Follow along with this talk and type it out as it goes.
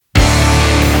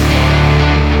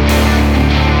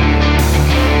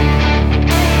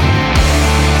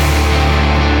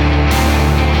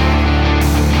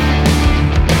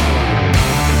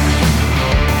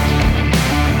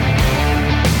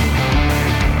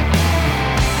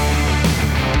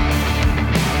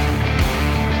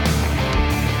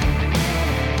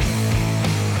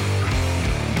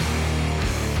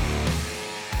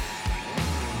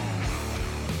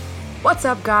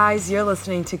What's up, guys? You're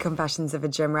listening to Confessions of a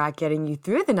Gym Rat, getting you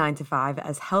through the 9 to 5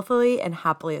 as healthily and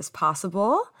happily as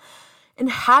possible. And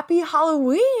happy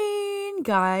Halloween,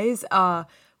 guys.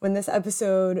 When this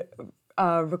episode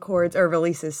records or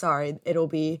releases, it'll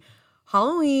be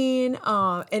Halloween.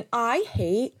 And I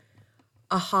hate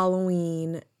a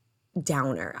Halloween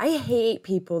downer. I hate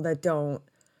people that don't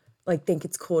think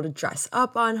it's cool to dress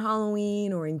up on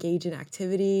Halloween or engage in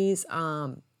activities.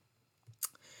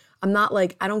 I'm not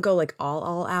I don't go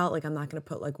all out. I'm not going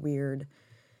to put weird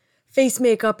face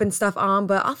makeup and stuff on,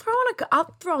 but I'll throw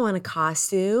on a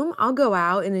costume. I'll go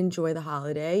out and enjoy the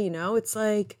holiday. It's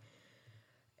I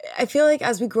feel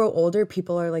as we grow older,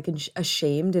 people are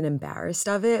ashamed and embarrassed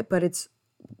of it, but it's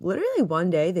literally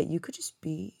one day that you could just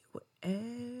be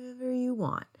whatever you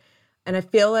want. And I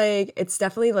feel it's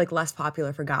definitely less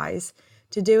popular for guys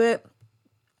to do it.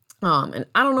 And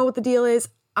I don't know what the deal is.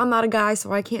 I'm not a guy,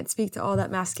 so I can't speak to all that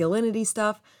masculinity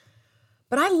stuff.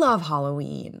 But I love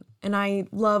Halloween, and I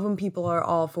love when people are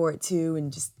all for it too.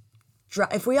 And just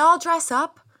if we all dress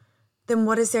up, then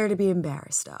what is there to be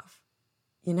embarrassed of?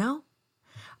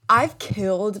 I've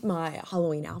killed my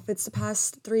Halloween outfits the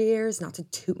past 3 years, not to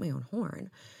toot my own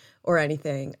horn or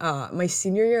anything. My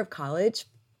senior year of college,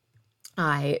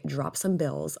 I dropped some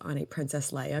bills on a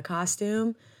Princess Leia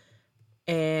costume,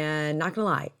 and not gonna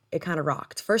lie, it kind of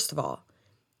rocked. First of all,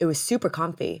 it was super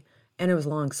comfy, and it was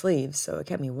long sleeves, so it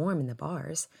kept me warm in the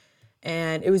bars.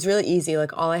 And it was really easy.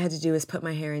 All I had to do was put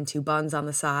my hair in 2 buns on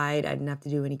the side. I didn't have to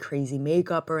do any crazy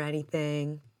makeup or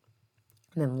anything.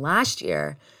 And then last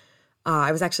year,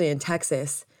 I was actually in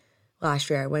Texas. Last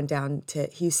year, I went down to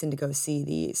Houston to go see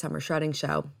the Summer Shredding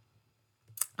show.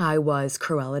 I was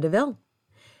Cruella de Vil.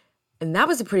 And that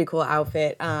was a pretty cool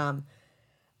outfit.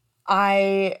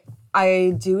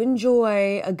 I do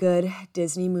enjoy a good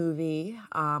Disney movie.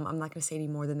 I'm not going to say any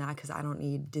more than that because I don't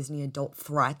need Disney adult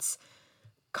threats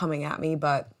coming at me.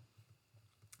 But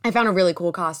I found a really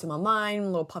cool costume online.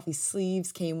 Little puffy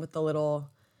sleeves came with the little,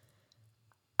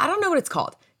 I don't know what it's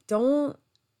called. Don't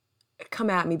come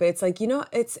at me, but it's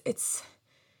it's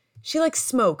she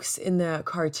smokes in the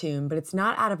cartoon, but it's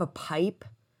not out of a pipe.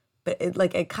 But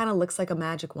it kind of looks like a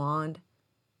magic wand,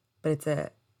 but it's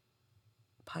a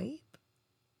pipe.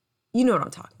 You know what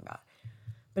I'm talking about.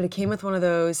 But it came with one of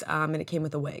those, and it came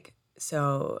with a wig.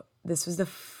 So this was the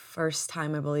first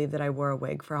time, I believe, that I wore a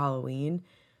wig for Halloween.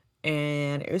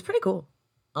 And it was pretty cool,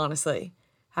 honestly.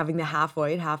 Having the half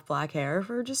white, half black hair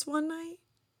for just one night.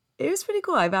 It was pretty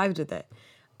cool. I vibed with it.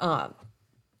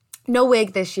 No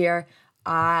wig this year.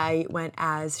 I went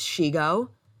as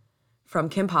Shigo from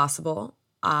Kim Possible.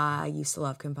 I used to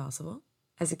love Kim Possible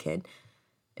as a kid.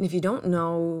 And if you don't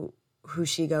know who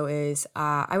Shigo is,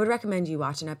 I would recommend you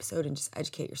watch an episode and just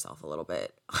educate yourself a little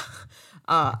bit.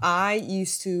 I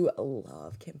used to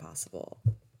love Kim Possible.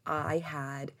 I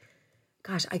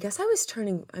guess I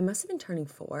must have been turning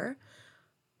 4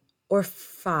 or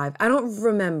 5. I don't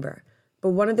remember. But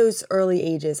one of those early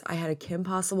ages, I had a Kim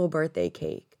Possible birthday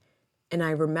cake. And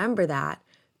I remember that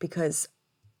because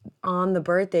on the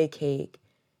birthday cake,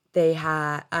 there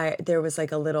was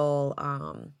a little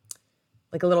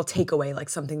takeaway,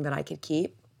 something that I could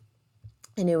keep.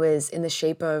 And it was in the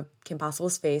shape of Kim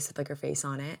Possible's face with her face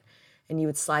on it. And you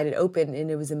would slide it open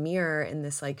and it was a mirror in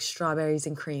this strawberries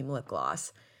and cream lip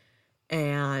gloss.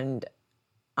 And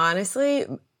honestly,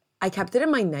 I kept it in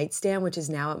my nightstand, which is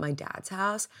now at my dad's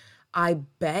house. I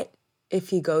bet if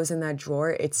he goes in that drawer,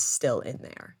 it's still in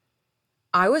there.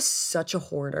 I was such a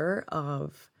hoarder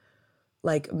of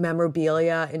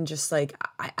memorabilia and just I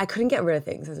couldn't get rid of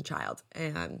things as a child.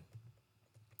 And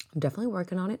I'm definitely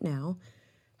working on it now.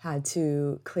 Had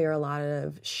to clear a lot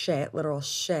of literal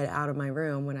shit out of my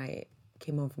room when I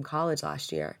came home from college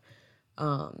last year.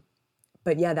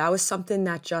 But yeah, that was something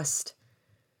that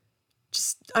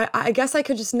I guess I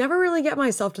could just never really get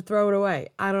myself to throw it away.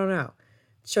 I don't know.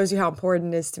 It shows you how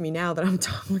important it is to me now that I'm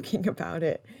talking about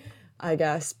it, I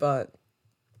guess. But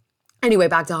anyway,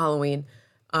 back to Halloween.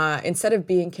 Instead of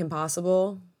being Kim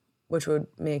Possible, which would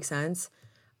make sense,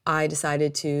 I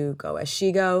decided to go as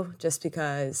Shigo just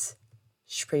because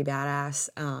she's pretty badass.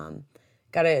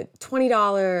 Got a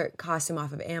 $20 costume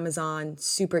off of Amazon,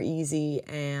 super easy,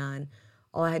 and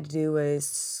all I had to do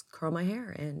was curl my hair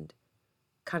and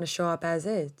kind of show up as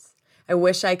is. I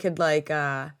wish I could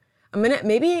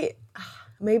maybe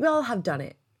I'll have done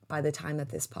it by the time that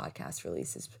this podcast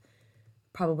releases.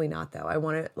 Probably not though. I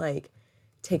want to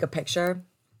take a picture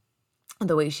of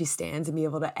the way she stands and be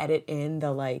able to edit in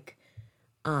the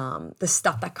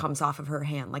stuff that comes off of her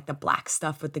hand, the black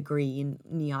stuff with the green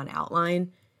neon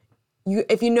outline.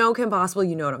 If you know Kim Possible,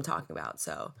 you know what I'm talking about.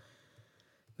 So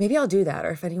Maybe I'll do that.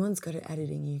 Or if anyone's good at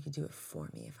editing, you could do it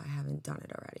for me if I haven't done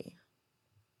it already.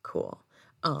 Cool.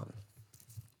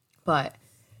 But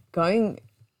I'm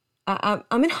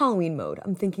in Halloween mode.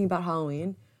 I'm thinking about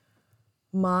Halloween.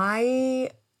 My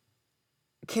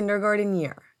kindergarten,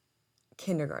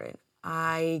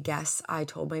 I guess I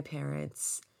told my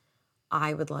parents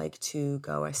I would like to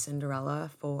go as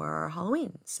Cinderella for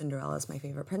Halloween. Cinderella is my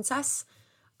favorite princess.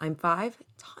 I'm 5.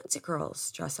 Tons of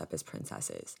girls dress up as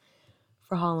princesses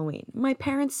for Halloween. My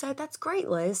parents said, that's great,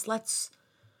 Liz. Let's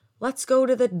go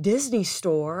to the Disney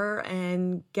store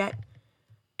and get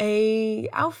a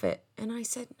outfit. And I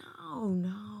said,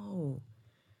 no.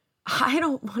 I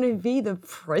don't want to be the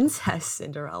princess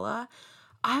Cinderella.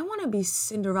 I want to be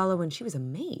Cinderella when she was a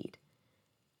maid.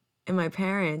 And my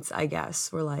parents, I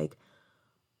guess, were like,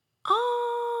 are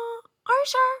you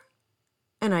sure?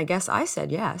 And I guess I said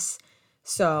yes.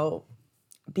 So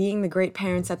being the great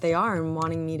parents that they are and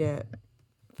wanting me to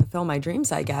fulfill my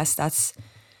dreams, I guess,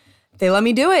 they let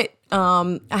me do it.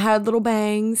 I had little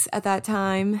bangs at that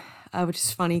time, which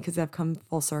is funny because I've come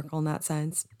full circle in that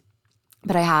sense.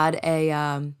 But I had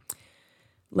a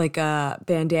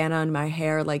bandana on my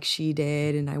hair like she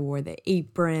did, and I wore the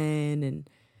apron and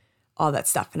all that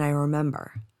stuff. And I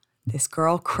remember this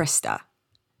girl, Krista,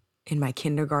 in my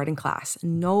kindergarten class.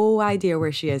 No idea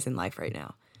where she is in life right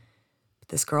now. But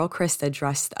this girl, Krista,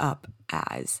 dressed up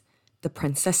as the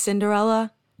Princess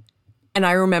Cinderella. And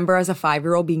I remember as a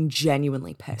 5-year-old being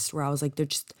genuinely pissed, where I was like, there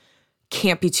just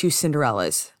can't be 2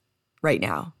 Cinderellas right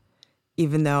now,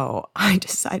 even though I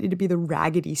decided to be the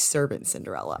raggedy servant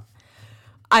Cinderella.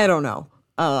 I don't know.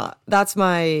 That's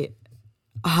my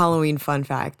Halloween fun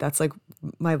fact. That's like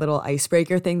my little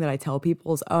icebreaker thing that I tell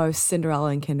people is, I was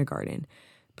Cinderella in kindergarten,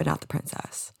 but not the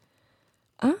princess.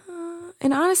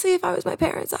 And honestly, if I was my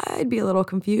parents, I'd be a little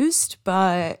confused.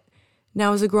 But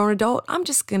now as a grown adult, I'm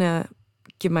just going to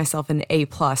give myself an A+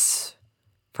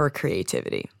 for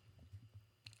creativity.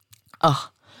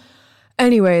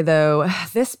 Anyway, though,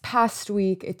 this past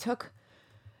week, it took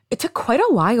quite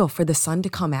a while for the sun to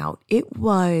come out. It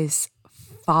was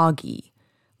foggy,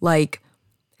 like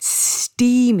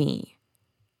steamy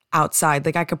outside.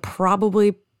 Like I could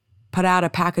probably put out a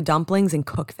pack of dumplings and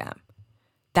cook them.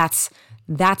 That's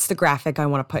the graphic I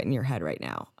want to put in your head right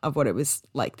now of what it was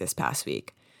like this past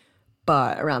week.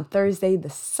 But around Thursday, the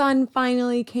sun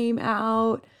finally came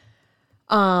out.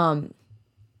 But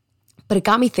it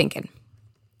got me thinking,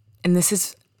 and this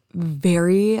is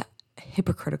very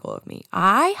hypocritical of me.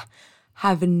 I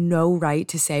have no right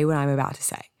to say what I'm about to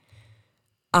say.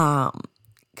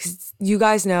 Because you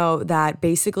guys know that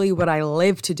basically what I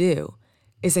live to do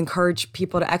is encourage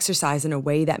people to exercise in a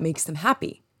way that makes them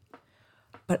happy.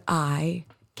 But I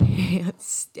can't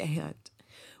stand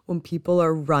when people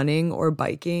are running or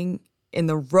biking in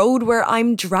the road where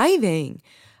I'm driving.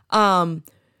 Biking,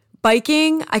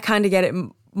 I kind of get it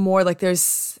more like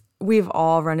we've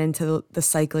all run into the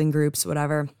cycling groups,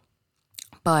 whatever.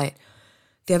 But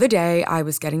the other day I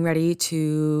was getting ready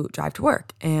to drive to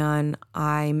work and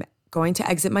I'm going to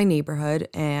exit my neighborhood.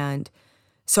 And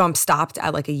so I'm stopped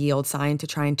at like a yield sign to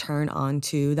try and turn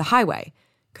onto the highway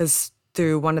because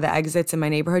through one of the exits in my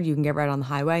neighborhood, you can get right on the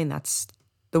highway. And that's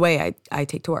the way I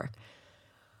take to work.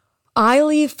 I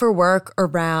leave for work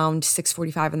around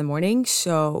 6:45 in the morning.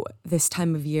 So this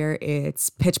time of year, it's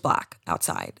pitch black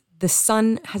outside. The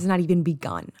sun has not even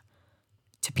begun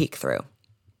to peek through.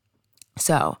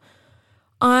 So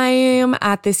I am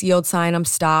at this yield sign. I'm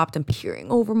stopped. I'm peering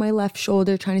over my left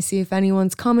shoulder, trying to see if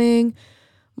anyone's coming.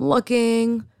 I'm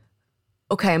looking.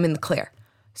 Okay, I'm in the clear.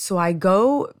 So I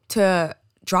go to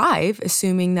drive,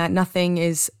 assuming that nothing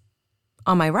is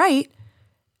on my right.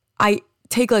 I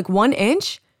take like 1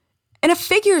 inch and a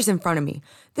figure is in front of me.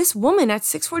 This woman at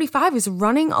 6:45 is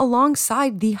running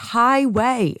alongside the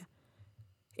highway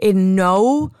in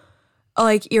no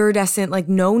like iridescent, like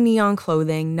no neon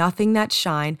clothing, nothing that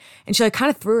shine. And she like kind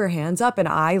of threw her hands up and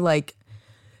I like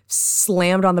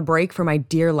slammed on the brake for my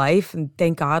dear life. And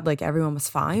thank God, like everyone was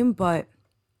fine. But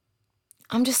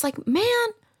I'm just like, man,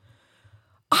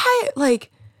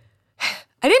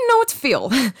 I didn't know what to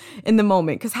feel in the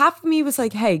moment because half of me was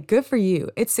like, hey, good for you.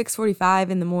 It's 6:45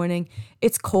 in the morning.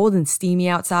 It's cold and steamy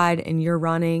outside and you're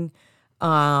running.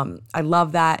 I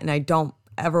love that. And I don't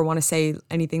ever want to say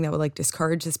anything that would like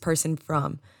discourage this person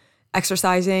from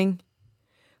exercising.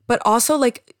 But also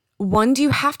like, one, do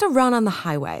you have to run on the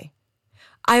highway?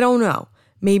 I don't know.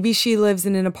 Maybe she lives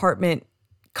in an apartment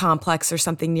complex or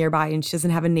something nearby and she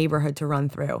doesn't have a neighborhood to run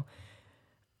through.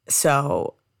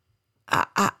 So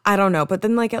I don't know. But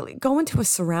then like go into a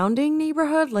surrounding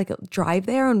neighborhood, like drive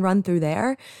there and run through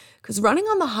there. Because running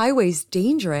on the highway is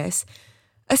dangerous,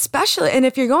 Especially, and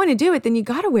if you're going to do it, then you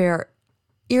got to wear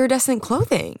iridescent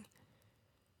clothing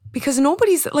because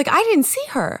nobody's like, I didn't see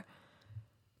her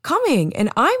coming,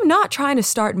 and I'm not trying to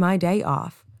start my day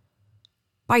off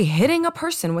by hitting a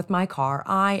person with my car.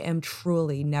 I am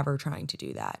truly never trying to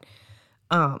do that.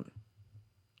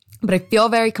 But I feel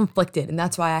very conflicted, and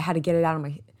that's why I had to get it out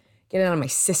of my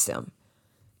system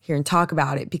here and talk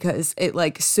about it, because it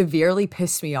like severely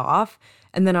pissed me off.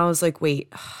 And then I was like,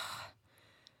 wait,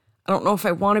 I don't know if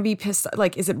I want to be pissed.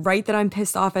 Like, is it right that I'm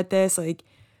pissed off at this? Like,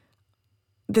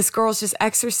 this girl's just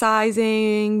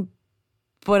exercising,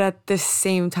 but at the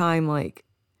same time, like,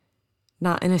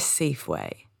 not in a safe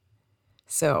way.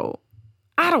 So,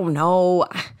 I don't know.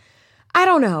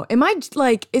 Am I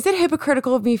like, is it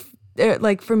hypocritical of me,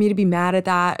 like, for me to be mad at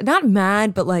that? Not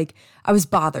mad, but like, I was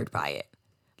bothered by it.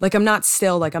 Like, I'm not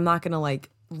going to like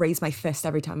raise my fist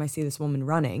every time I see this woman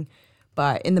running.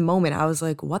 But in the moment, I was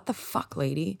like, what the fuck,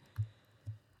 lady?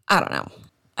 I don't know.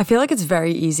 I feel like it's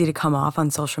very easy to come off on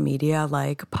social media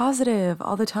like positive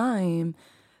all the time.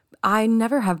 I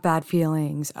never have bad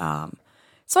feelings.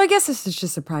 So I guess this is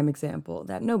just a prime example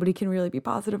that nobody can really be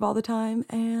positive all the time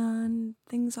and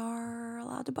things are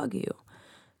allowed to bug you.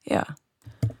 Yeah.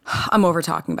 I'm over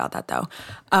talking about that though.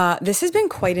 This has been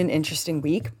quite an interesting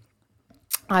week.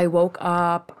 I woke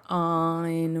up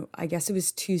on, I guess it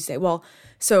was Tuesday. Well,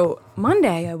 so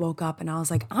Monday I woke up and I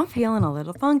was like, I'm feeling a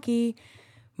little funky.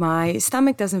 My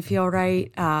stomach doesn't feel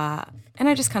right. And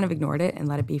I just kind of ignored it and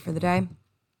let it be for the day.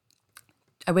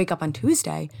 I wake up on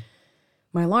Tuesday.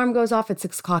 My alarm goes off at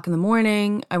 6 o'clock in the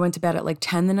morning. I went to bed at like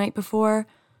 10 the night before.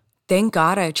 Thank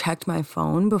God I checked my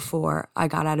phone before I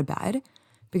got out of bed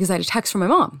because I had a text from my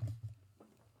mom.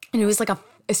 And it was like a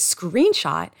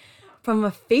screenshot from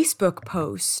a Facebook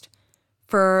post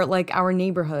for like our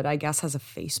neighborhood, I guess, has a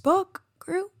Facebook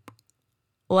group.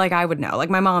 Like I would know, like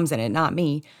my mom's in it, not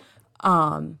me.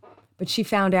 But she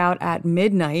found out at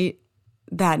midnight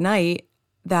that night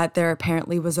that there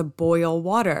apparently was a boil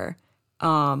water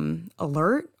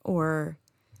alert or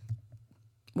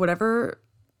whatever,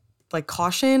 like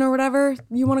caution or whatever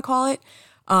you want to call it.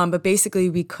 But basically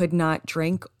we could not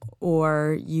drink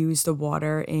or use the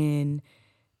water in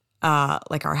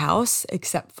like our house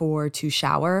except for to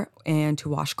shower and to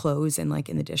wash clothes and like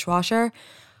in the dishwasher.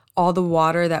 All the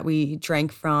water that we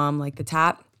drank from like the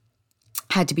tap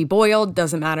had to be boiled.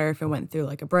 Doesn't matter if it went through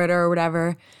like a Brita or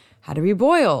whatever, had to be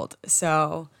boiled.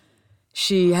 So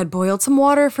she had boiled some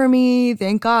water for me,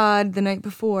 thank God, the night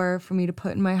before for me to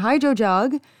put in my hydro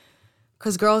jug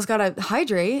because girls gotta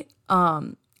hydrate.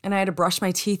 And I had to brush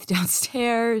my teeth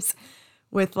downstairs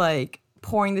with like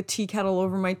pouring the tea kettle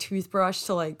over my toothbrush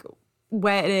to like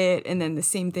wet it and then the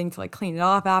same thing to like clean it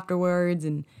off afterwards.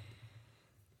 And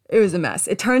it was a mess.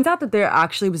 It turns out that there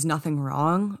actually was nothing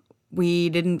wrong. We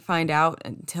didn't find out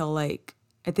until like,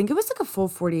 I think it was like a full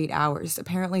 48 hours.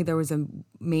 Apparently there was a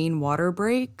main water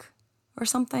break or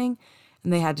something,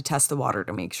 and they had to test the water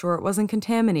to make sure it wasn't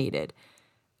contaminated.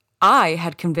 I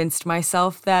had convinced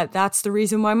myself that that's the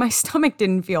reason why my stomach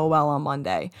didn't feel well on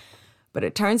Monday. But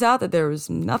it turns out that there was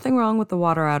nothing wrong with the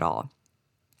water at all.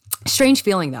 Strange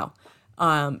feeling though.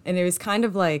 And it was kind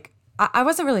of like, I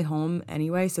wasn't really home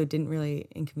anyway, so it didn't really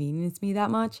inconvenience me that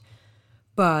much.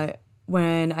 But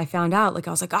when I found out, like,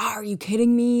 I was like, are you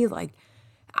kidding me? Like,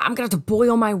 I'm gonna have to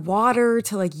boil my water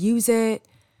to like use it.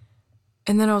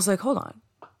 And then I was like, hold on.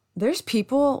 There's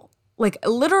people, like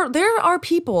there are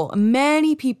people,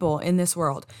 many people in this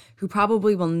world who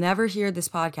probably will never hear this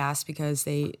podcast because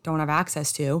they don't have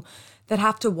access to, that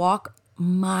have to walk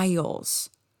miles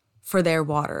for their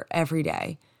water every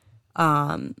day.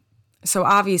 So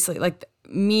obviously, like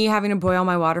me having to boil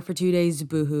my water for 2 days,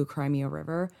 boohoo, cry me a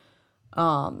river.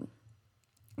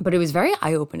 But it was very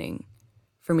eye-opening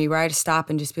for me where I had to stop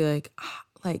and just be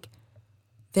like,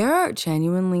 there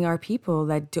genuinely are people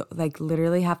that do, like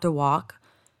literally have to walk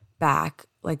back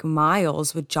like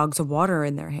miles with jugs of water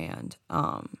in their hand.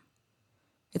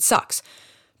 It sucks.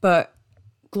 But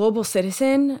Global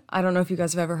Citizen, I don't know if you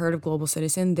guys have ever heard of Global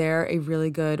Citizen. They're a really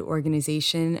good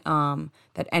organization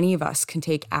that any of us can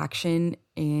take action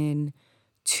in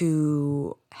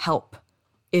to help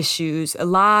issues, a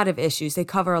lot of issues. They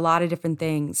cover a lot of different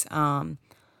things,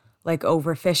 like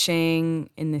overfishing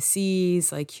in the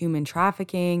seas, like human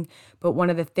trafficking. But one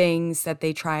of the things that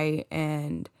they try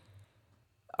and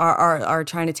are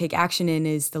trying to take action in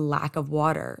is the lack of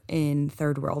water in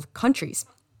third world countries.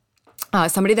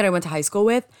 Somebody that I went to high school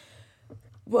with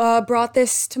brought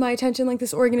this to my attention, like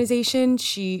this organization.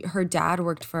 Her dad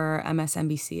worked for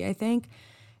MSNBC, I think,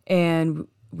 and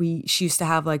she used to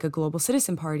have like a Global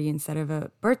Citizen party instead of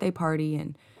a birthday party,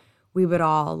 and we would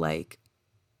all like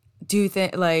do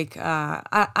things like,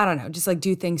 I don't know, just like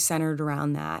do things centered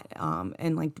around that.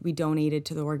 And like we donated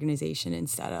to the organization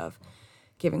instead of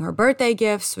giving her birthday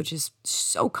gifts, which is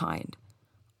so kind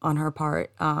on her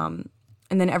part. And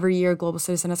then every year Global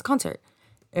Citizen has a concert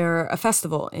or a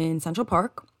festival in Central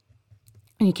Park,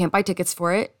 and you can't buy tickets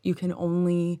for it. You can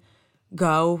only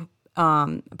go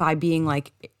by being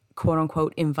like quote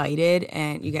unquote invited,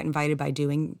 and you get invited by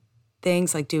doing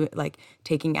things like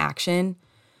taking action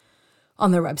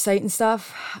on their website and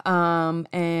stuff.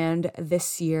 And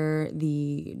this year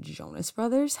the Jonas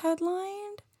Brothers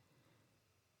headlined,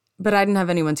 but I didn't have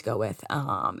anyone to go with.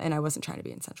 And I wasn't trying to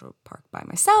be in Central Park by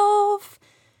myself,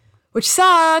 which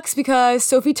sucks because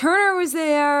Sophie Turner was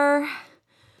there.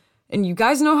 And you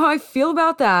guys know how I feel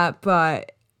about that,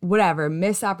 but whatever,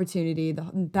 missed opportunity.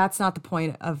 That's not the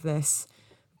point of this.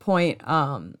 Point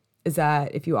is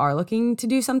that if you are looking to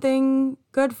do something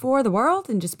good for the world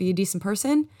and just be a decent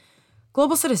person,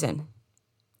 Global Citizen,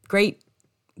 great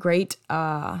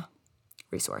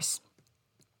resource.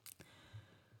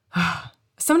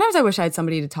 Sometimes I wish I had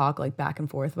somebody to talk like back and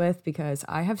forth with because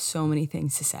I have so many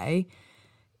things to say,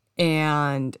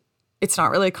 and it's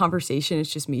not really a conversation.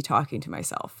 It's just me talking to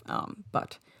myself.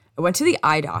 But I went to the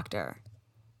eye doctor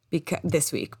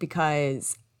this week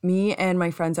because me and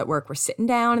my friends at work were sitting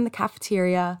down in the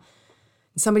cafeteria.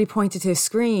 And somebody pointed to a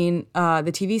screen,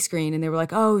 the TV screen, and they were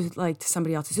like, oh, like to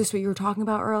somebody else, is this what you were talking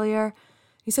about earlier?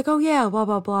 He's like, oh yeah, blah,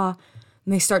 blah, blah.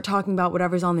 And they start talking about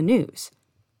whatever's on the news.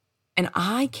 And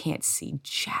I can't see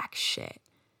jack shit.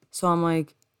 So I'm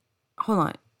like, hold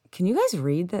on, can you guys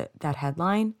read that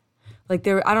headline? Like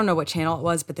I don't know what channel it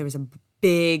was, but there was a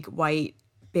big white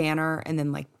banner and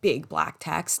then like big black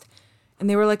text. And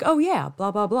they were like, oh yeah,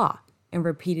 blah, blah, blah. And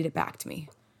repeated it back to me.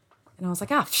 And I was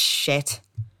like, shit.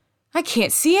 I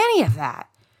can't see any of that.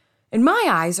 And my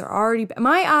eyes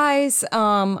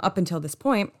up until this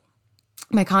point,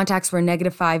 my contacts were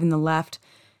 -5 in the left,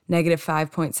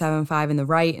 -5.75 in the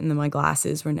right, and then my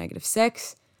glasses were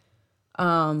 -6.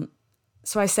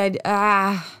 So I said,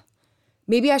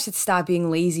 maybe I should stop being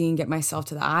lazy and get myself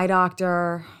to the eye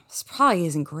doctor. This probably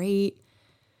isn't great.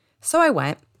 So I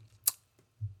went.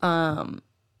 And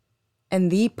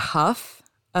the puff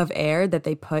of air that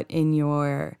they put in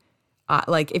your,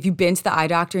 like if you've been to the eye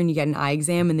doctor and you get an eye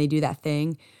exam and they do that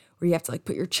thing where you have to like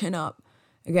put your chin up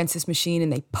against this machine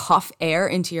and they puff air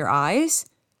into your eyes,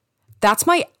 that's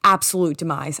my absolute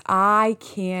demise. I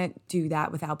can't do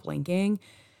that without blinking.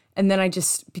 And then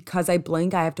because I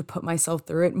blink, I have to put myself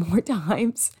through it more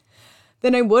times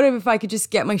than I would have if I could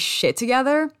just get my shit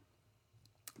together.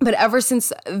 But ever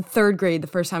since 3rd grade, the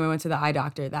first time I went to the eye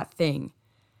doctor, that thing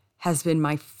has been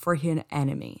my freaking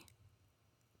enemy.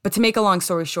 But to make a long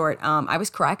story short, I was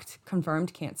correct,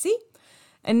 confirmed, can't see.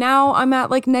 And now I'm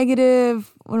at like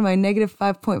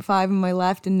 -5.5 in my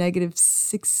left and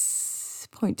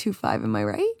 -6.25 in my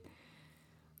right.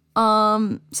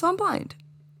 So I'm blind.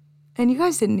 And you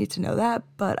guys didn't need to know that,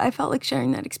 but I felt like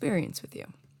sharing that experience with you.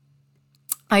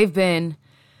 I've been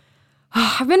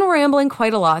rambling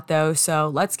quite a lot though, so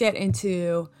let's get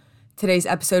into today's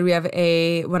episode. We have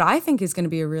what I think is going to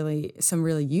be some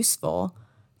really useful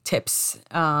tips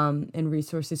and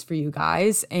resources for you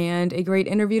guys, and a great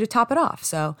interview to top it off.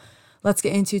 So let's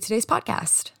get into today's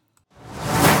podcast.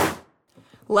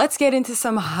 Let's get into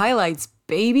some highlights,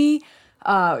 baby.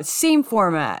 Same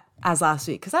format as last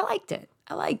week because I liked it.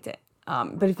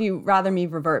 But if you rather me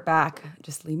revert back,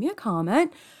 just leave me a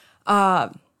comment.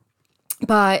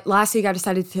 But last week I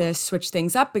decided to switch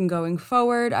things up, and going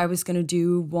forward, I was going to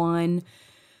do one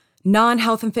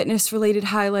non-health and fitness related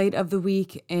highlight of the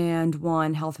week and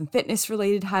one health and fitness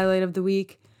related highlight of the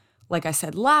week. Like I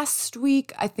said last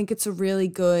week, I think it's a really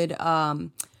good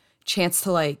chance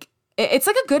to it's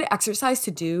like a good exercise to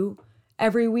do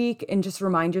every week and just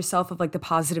remind yourself of like the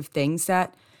positive things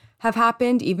that have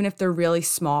happened, even if they're really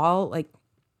small. Like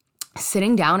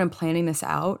sitting down and planning this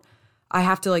out, I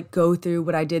have to like go through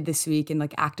what I did this week and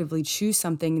like actively choose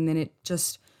something, and then it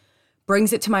just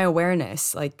brings it to my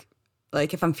awareness. Like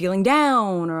if I'm feeling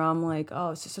down or I'm like,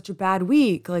 oh, it's just such a bad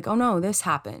week, like, oh no, this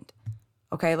happened.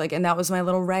 Okay, like, and that was my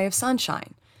little ray of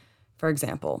sunshine, for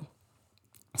example.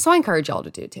 So I encourage y'all to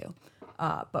do too.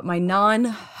 But my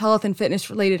non-health and fitness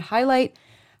related highlight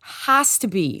has to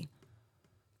be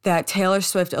that Taylor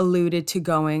Swift alluded to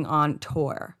going on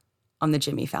tour on the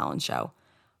Jimmy Fallon show.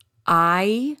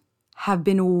 I have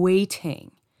been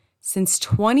waiting since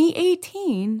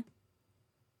 2018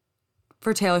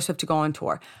 for Taylor Swift to go on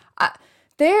tour.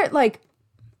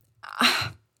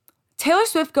 Taylor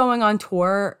Swift going on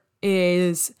tour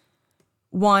is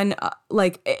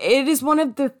it is one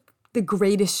of the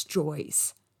greatest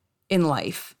joys in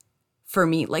life for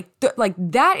me. Like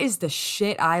that is the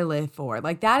shit I live for.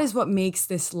 Like that is what makes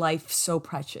this life so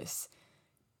precious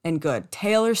and good.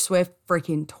 Taylor Swift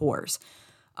freaking tours.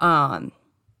 I've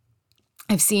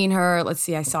seen her, let's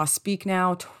see, I saw Speak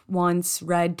Now once,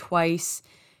 Red twice,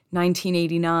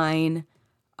 1989,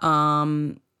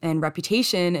 and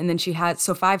Reputation. And then she had,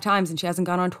 so 5 times, and she hasn't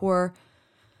gone on tour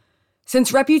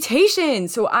since Reputation.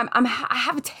 So I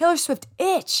have a Taylor Swift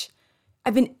itch.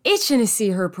 I've been itching to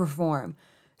see her perform.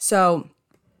 So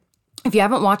if you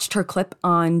haven't watched her clip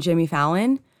on Jimmy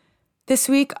Fallon this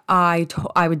week, I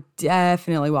would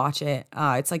definitely watch it.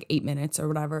 It's like 8 minutes or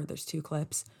whatever. There's 2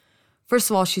 clips.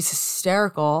 First of all, she's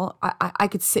hysterical. I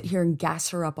could sit here and gas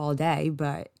her up all day,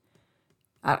 but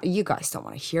you guys don't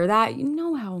want to hear that. You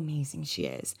know how amazing she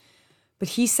is. But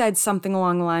he said something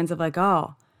along the lines of like,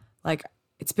 oh, like,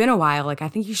 it's been a while. Like, I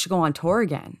think you should go on tour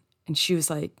again. And she was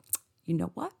like, you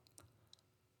know what?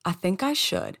 I think I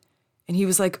should. And he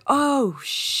was like, oh,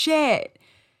 shit.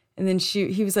 And then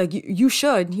he was like, you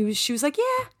should. And she was like,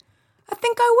 yeah, I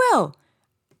think I will.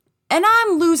 And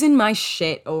I'm losing my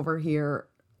shit over here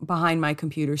behind my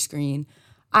computer screen.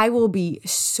 I will be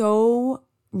so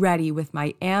ready with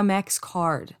my Amex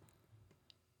card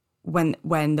when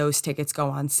those tickets go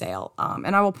on sale.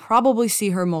 And I will probably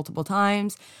see her multiple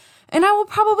times, and I will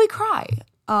probably cry.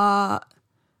 I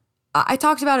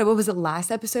talked about it. What was it,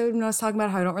 last episode, when I was talking about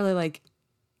how I don't really like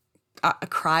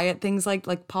cry at things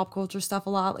like pop culture stuff a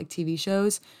lot, like TV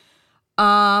shows.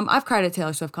 I've cried at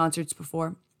Taylor Swift concerts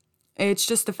before. It's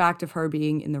just the fact of her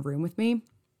being in the room with me.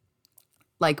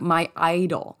 Like my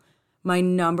idol, my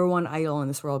number one idol in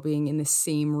this world being in the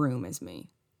same room as me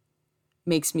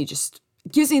makes me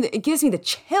it gives me the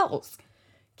chills.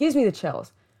 Gives me the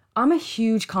chills. I'm a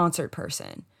huge concert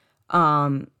person.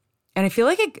 And I feel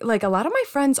like a lot of my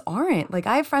friends aren't. Like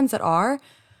I have friends that are,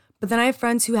 but then I have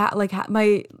friends who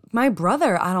my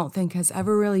brother, I don't think has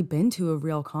ever really been to a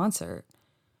real concert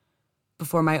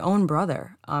before, my own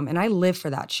brother. And I live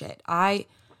for that shit.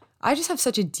 I just have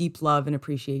such a deep love and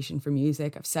appreciation for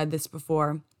music. I've said this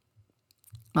before.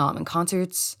 In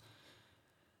concerts,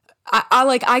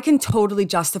 I can totally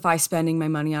justify spending my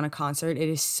money on a concert. It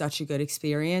is such a good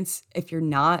experience. If you're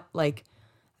not like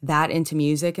that into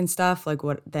music and stuff, like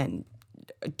what, then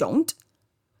don't.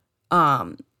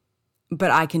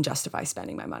 But I can justify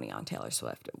spending my money on Taylor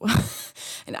Swift.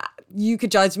 And you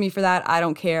could judge me for that. I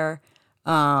don't care.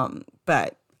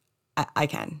 But I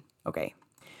can. Okay.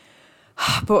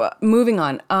 But moving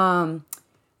on,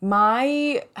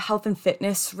 my health and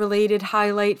fitness related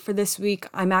highlight for this week,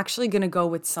 I'm actually going to go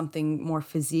with something more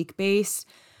physique based.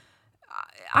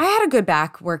 I had a good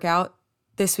back workout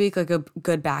this week, like a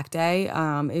good back day.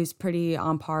 It was pretty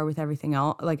on par with everything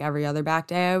else, like every other back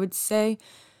day, I would say.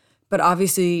 But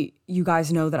obviously, you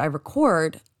guys know that I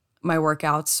record my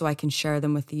workouts so I can share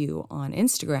them with you on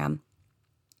Instagram.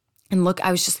 And look, I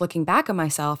was just looking back at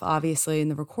myself, obviously, in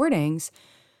the recordings.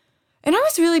 And I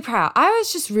was really proud. I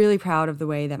was just really proud of the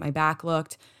way that my back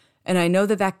looked. And I know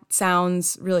that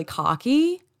sounds really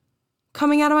cocky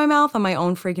coming out of my mouth on my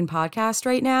own freaking podcast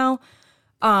right now.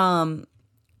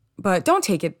 But don't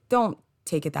take it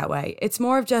that way. It's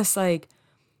more of just like,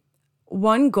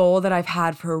 one goal that I've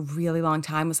had for a really long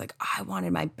time was like, I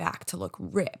wanted my back to look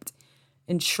ripped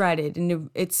and shredded. And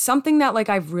it's something that like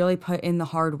I've really put in the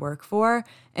hard work for.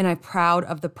 And I'm proud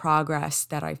of the progress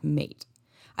that I've made.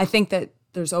 I think that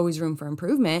there's always room for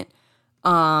improvement.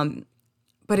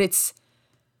 But it's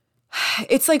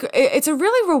like, it's a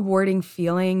really rewarding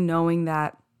feeling knowing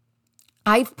that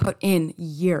I've put in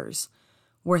years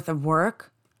worth of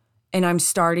work and I'm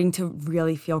starting to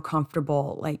really feel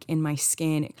comfortable, like in my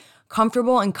skin,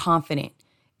 comfortable and confident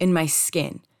in my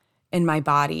skin, in my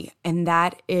body. And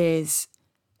that is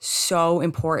so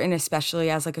important, especially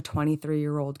as like a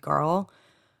 23-year-old girl.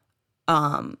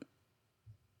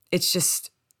 It's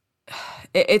just,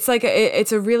 it's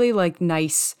a really like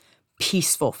nice,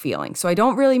 peaceful feeling. So I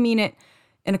don't really mean it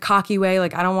in a cocky way.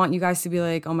 Like, I don't want you guys to be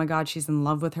like, oh my God, she's in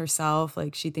love with herself.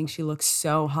 Like, she thinks she looks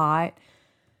so hot.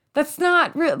 That's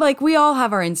not real. Like, we all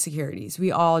have our insecurities. We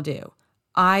all do.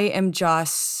 I am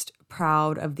just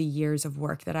proud of the years of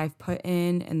work that I've put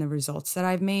in and the results that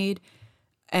I've made.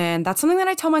 And that's something that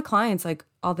I tell my clients like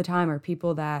all the time, or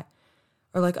people that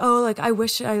are like, oh, like, I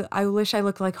wish I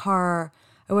looked like her.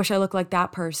 I wish I looked like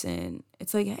that person.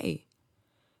 It's like, hey,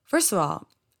 first of all,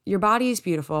 your body is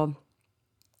beautiful.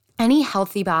 Any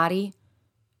healthy body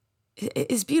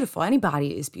is beautiful. Any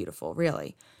body is beautiful,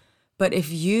 really. But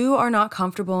if you are not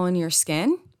comfortable in your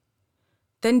skin,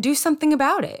 then do something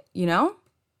about it, you know?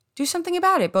 Do something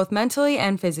about it, both mentally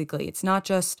and physically. It's not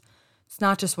just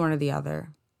one or the other.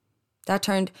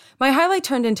 My highlight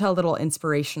turned into a little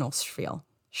inspirational spiel.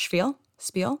 Spiel?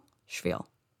 Spiel? Spiel?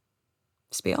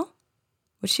 Spiel?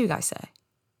 What should you guys say?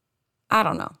 I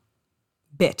don't know.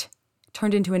 Bit.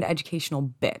 Turned into an educational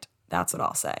bit. That's what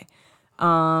I'll say.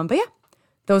 But yeah,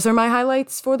 those are my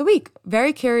highlights for the week.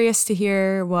 Very curious to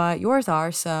hear what yours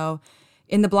are. So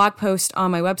in the blog post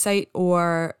on my website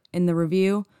or in the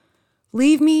review,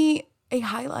 leave me a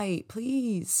highlight,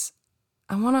 please.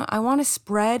 I want to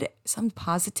spread some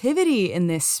positivity in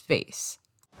this space.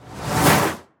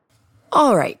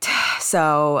 All right.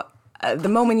 So the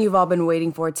moment you've all been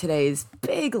waiting for, today's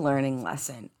big learning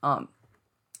lesson.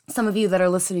 Some of you that are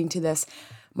listening to this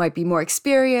might be more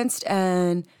experienced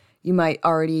and you might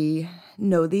already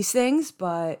know these things,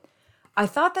 but I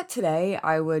thought that today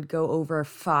I would go over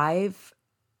 5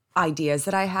 ideas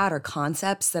that I had or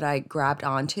concepts that I grabbed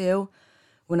onto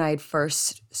when I had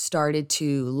first started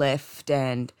to lift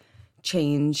and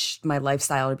change my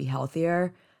lifestyle to be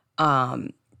healthier,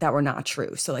 that were not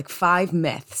true. So like 5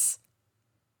 myths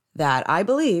that I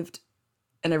believed,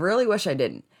 and I really wish I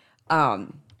didn't.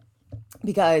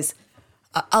 Because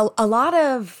a lot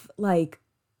of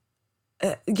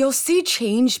you'll see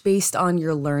change based on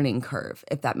your learning curve,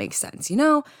 if that makes sense. You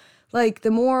know, like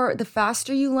the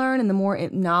faster you learn and the more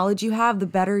knowledge you have, the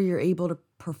better you're able to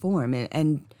perform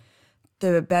and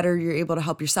the better you're able to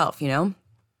help yourself, you know?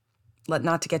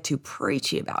 Not to get too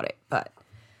preachy about it, but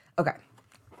okay.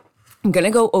 I'm going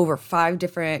to go over 5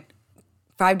 different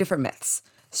myths,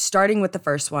 starting with the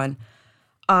first one.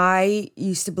 I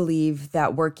used to believe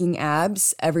that working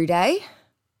abs every day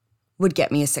would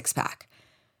get me a 6-pack.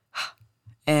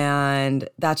 And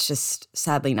that's just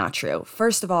sadly not true.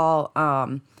 First of all,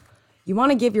 you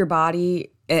want to give your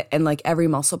body and like every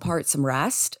muscle part some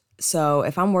rest. So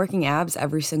if I'm working abs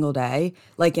every single day,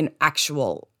 like an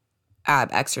actual ab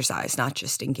exercise, not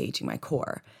just engaging my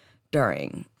core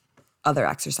during other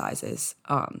exercises,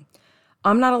 I'm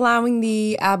not allowing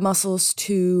the ab muscles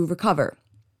to recover.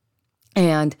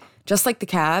 And just like the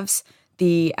calves,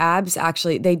 the abs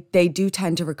actually, they do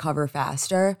tend to recover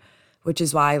faster, which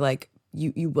is why like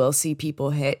you will see people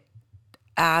hit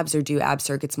abs or do ab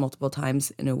circuits multiple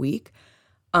times in a week.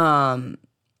 But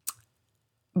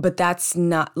that's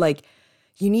not like,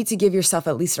 you need to give yourself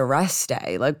at least a rest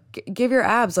day. Like give your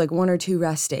abs like 1 or 2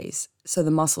 rest days so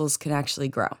the muscles can actually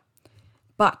grow.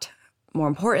 But more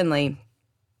importantly,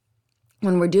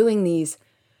 when we're doing these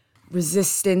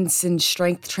resistance and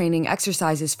strength training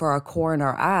exercises for our core and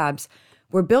our abs,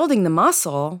 we're building the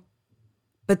muscle,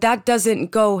 but that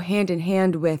doesn't go hand in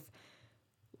hand with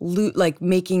like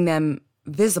making them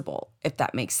visible, if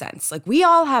that makes sense. Like we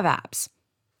all have abs.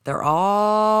 They're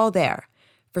all there.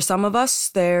 For some of us,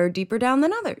 they're deeper down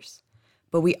than others,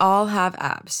 but we all have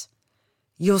abs.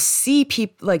 You'll see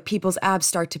people's abs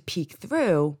start to peek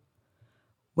through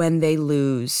when they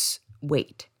lose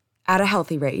weight at a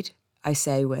healthy rate. I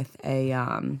say with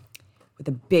a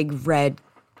big red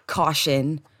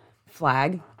caution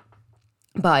flag.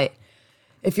 But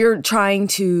if you're trying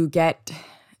to get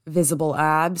visible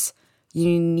abs,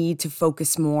 you need to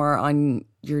focus more on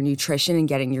your nutrition and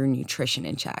getting your nutrition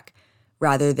in check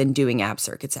rather than doing ab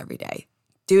circuits every day.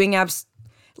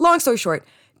 Long story short,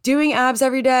 doing abs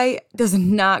every day does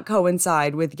not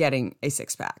coincide with getting a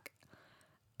 6-pack.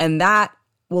 And that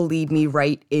will lead me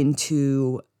right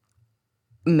into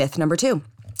myth number 2.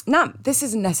 This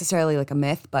isn't necessarily like a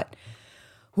myth, but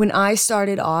when I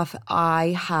started off, I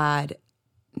had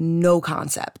no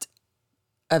concept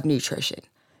of nutrition.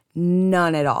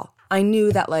 None at all. I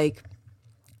knew that like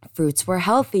fruits were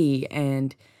healthy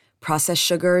and processed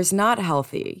sugar is not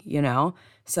healthy, you know?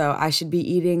 So I should be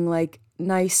eating like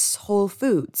nice whole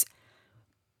foods.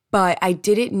 But I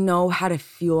didn't know how to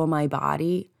fuel my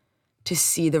body to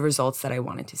see the results that I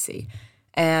wanted to see.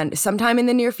 And sometime in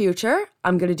the near future,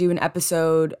 I'm going to do an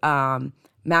episode,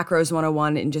 Macros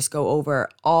 101, and just go over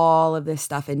all of this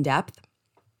stuff in depth.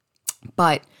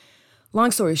 But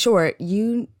long story short,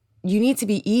 you need to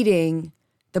be eating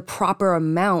the proper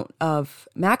amount of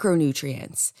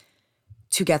macronutrients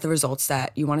to get the results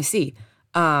that you want to see.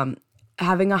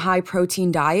 Having a high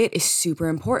protein diet is super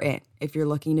important if you're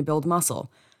looking to build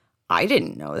muscle. I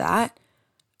didn't know that.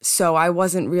 So I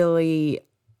wasn't really,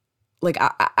 like,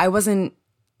 I wasn't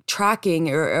tracking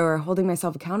or holding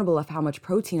myself accountable of how much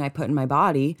protein I put in my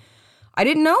body. I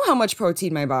didn't know how much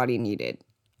protein my body needed.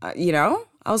 You know,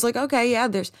 I was like, okay, yeah,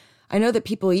 I know that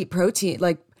people eat protein,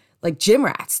 like gym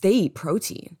rats, they eat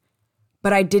protein,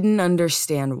 but I didn't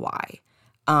understand why.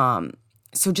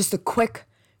 So just a quick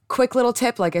little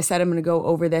tip. Like I said, I'm going to go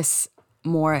over this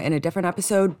more in a different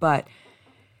episode, but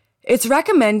it's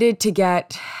recommended to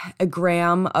get a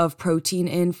gram of protein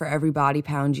in for every body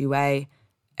pound you weigh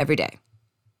every day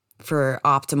for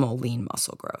optimal lean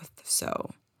muscle growth.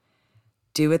 So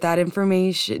do with that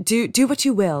information, do what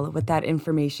you will with that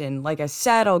information. Like I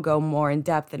said, I'll go more in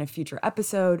depth in a future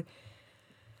episode.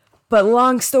 But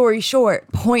long story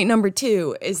short, point number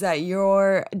 2 is that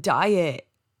your diet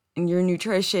and your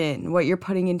nutrition, what you're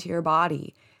putting into your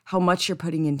body, how much you're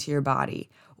putting into your body,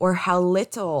 or how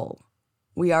little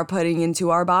we are putting into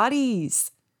our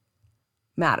bodies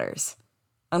matters.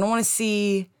 I don't want to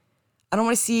see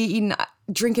you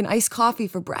drinking iced coffee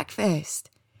for breakfast.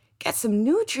 Get some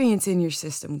nutrients in your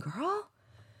system, girl.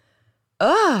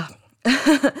 Ugh.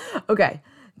 Okay.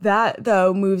 That,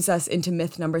 though, moves us into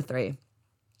myth number 3.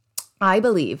 I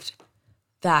believed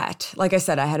that, like I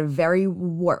said, I had a very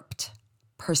warped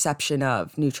perception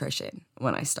of nutrition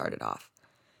when I started off.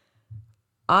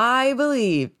 I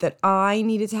believed that I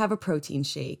needed to have a protein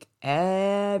shake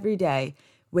every day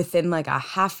within like a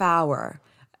half hour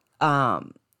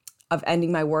of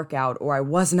ending my workout, or I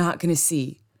was not going to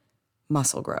see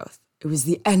muscle growth. It was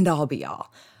the end all be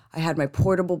all. I had my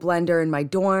portable blender in my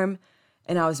dorm,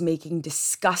 and I was making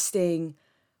disgusting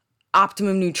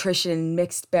Optimum Nutrition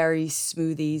mixed berry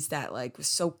smoothies that like was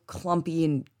so clumpy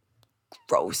and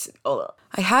gross. Ugh.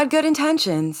 I had good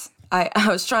intentions. I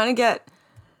was trying to get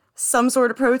some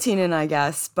sort of protein in, I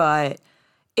guess, but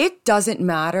it doesn't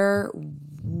matter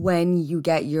when you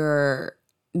get your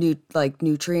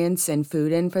nutrients and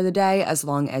food in for the day, as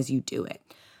long as you do it.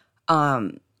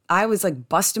 I was like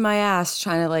busting my ass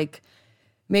trying to like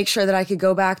make sure that I could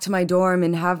go back to my dorm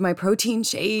and have my protein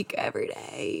shake every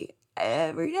day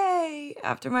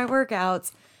after my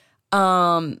workouts.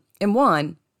 And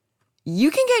one,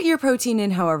 you can get your protein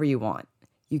in however you want.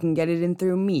 You can get it in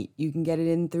through meat. You can get it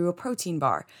in through a protein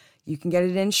bar. You can get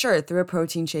it in through a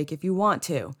protein shake if you want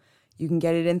to. You can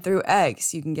get it in through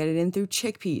eggs. You can get it in through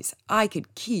chickpeas. I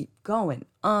could keep going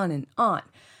on and on.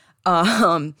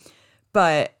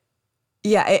 But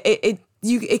yeah,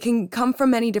 it can come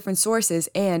from many different sources,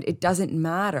 and it doesn't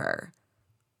matter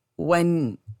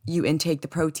when you intake the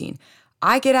protein.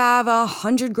 I could have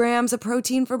 100 grams of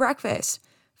protein for breakfast.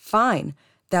 Fine.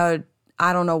 I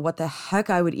don't know what the heck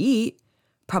I would eat.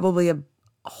 Probably a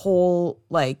whole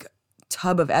like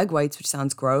tub of egg whites, which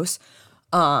sounds gross.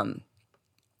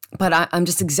 But I'm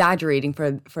just exaggerating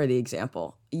for the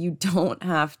example. You don't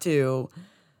have to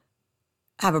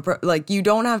you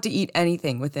don't have to eat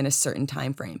anything within a certain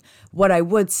time frame. What I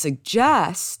would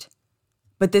suggest,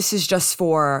 but this is just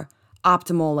for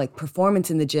optimal like performance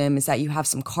in the gym, is that you have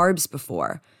some carbs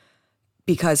before,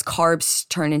 because carbs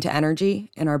turn into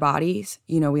energy in our bodies.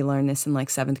 You know, we learned this in like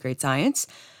 7th grade science.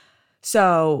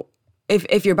 So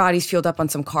if your body's fueled up on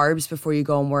some carbs before you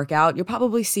go and work out, you'll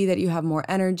probably see that you have more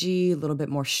energy, a little bit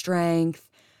more strength.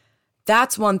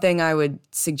 That's one thing I would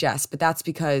suggest, but that's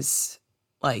because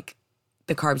like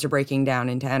the carbs are breaking down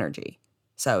into energy.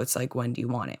 So it's like, when do you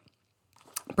want it?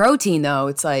 Protein, though,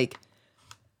 it's like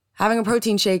having a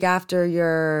protein shake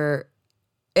after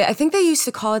I think they used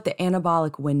to call it the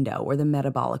anabolic window or the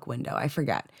metabolic window. I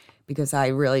forget, because I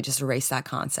really just erased that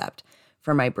concept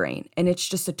from my brain. And it's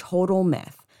just a total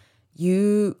myth.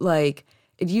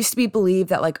 It used to be believed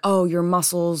that like, oh, your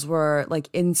muscles were like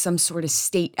in some sort of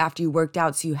state after you worked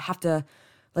out, so you have to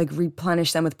like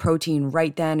replenish them with protein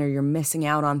right then, or you're missing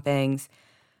out on things.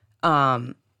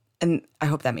 And I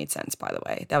hope that made sense, by the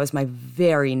way. That was my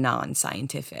very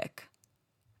non-scientific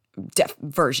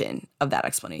version of that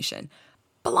explanation.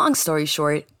 But long story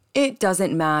short, it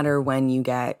doesn't matter when you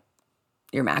get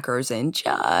your macros in,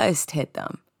 just hit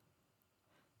them.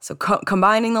 So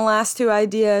combining the last 2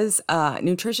 ideas,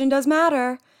 nutrition does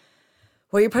matter.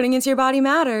 What you're putting into your body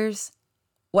matters.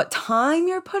 What time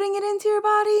you're putting it into your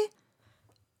body,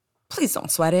 please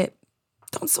don't sweat it.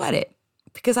 Don't sweat it.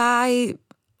 Because I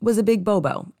was a big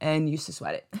bobo and used to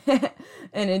sweat it.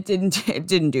 And it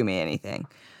didn't do me anything.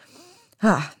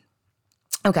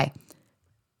 Okay.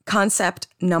 Concept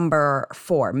number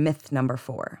 4, myth number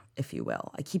 4, if you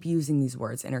will. I keep using these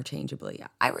words interchangeably.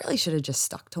 I really should have just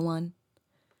stuck to one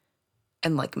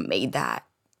and like made that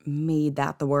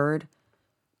the word.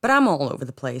 But I'm all over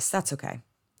the place. That's okay.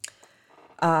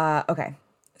 Okay.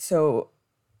 So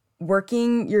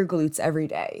working your glutes every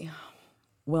day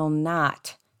will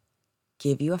not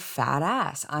give you a fat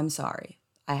ass. I'm sorry.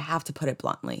 I have to put it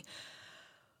bluntly.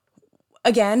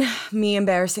 Again, me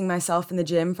embarrassing myself in the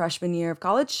gym freshman year of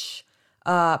college.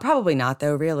 Probably not,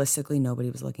 though. Realistically, nobody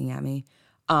was looking at me.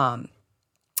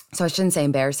 So I shouldn't say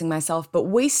embarrassing myself, but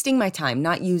wasting my time,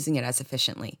 not using it as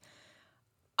efficiently.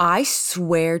 I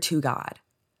swear to God,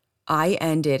 I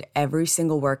ended every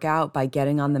single workout by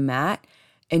getting on the mat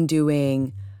and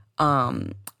doing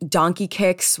donkey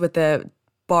kicks with the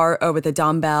bar or with a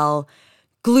dumbbell,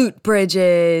 glute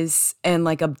bridges and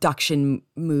like abduction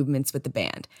movements with the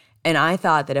band. And I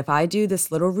thought that if I do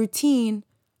this little routine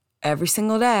every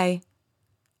single day,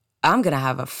 I'm going to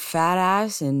have a fat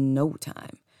ass in no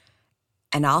time.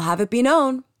 And I'll have it be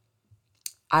known,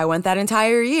 I went that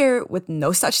entire year with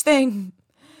no such thing.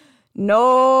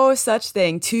 No such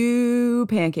thing. 2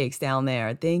 pancakes down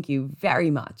there. Thank you very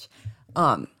much.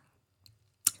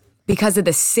 Because of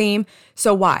the same.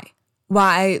 So why?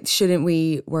 Why shouldn't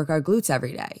we work our glutes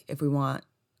every day if we want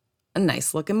a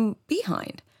nice looking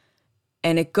behind?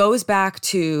 And it goes back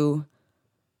to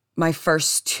my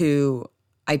first 2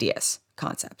 ideas,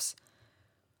 concepts.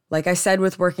 Like I said,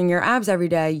 with working your abs every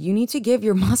day, you need to give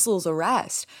your muscles a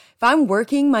rest. If I'm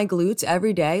working my glutes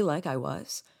every day, like I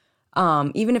was,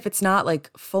 even if it's not like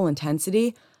full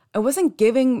intensity, I wasn't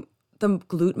giving the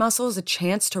glute muscles a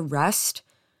chance to rest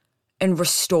and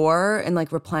restore and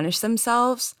like replenish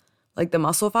themselves, like the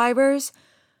muscle fibers.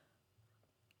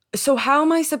 So how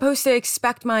am I supposed to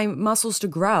expect my muscles to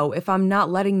grow if I'm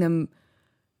not letting them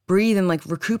breathe and like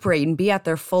recuperate and be at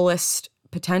their fullest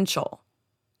potential?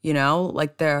 You know,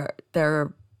 like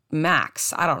their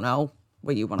max. I don't know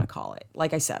what you want to call it.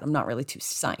 Like I said, I'm not really too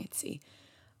sciencey.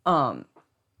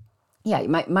 Yeah,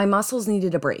 my muscles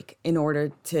needed a break in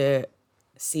order to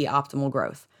see optimal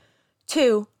growth.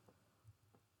 2,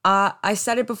 I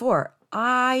said it before,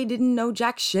 I didn't know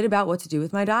jack shit about what to do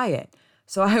with my diet.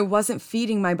 So I wasn't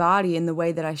feeding my body in the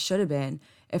way that I should have been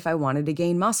if I wanted to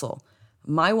gain muscle.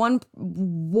 My one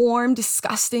warm,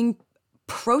 disgusting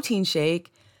protein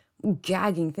shake,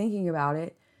 gagging thinking about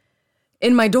it,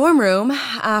 in my dorm room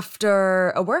after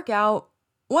a workout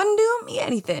wasn't doing me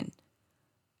anything.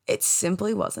 It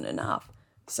simply wasn't enough.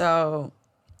 So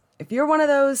if you're one of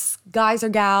those guys or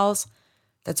gals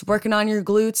that's working on your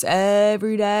glutes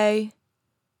every day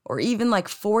or even like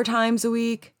 4 times a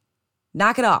week,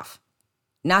 knock it off.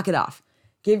 Knock it off.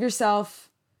 Give yourself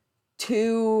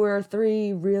 2 or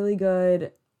 3 really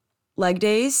good leg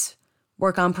days.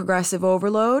 Work on progressive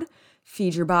overload.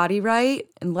 Feed your body right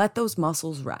and let those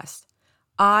muscles rest.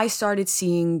 I started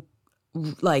seeing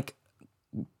like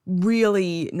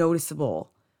really noticeable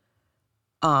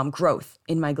growth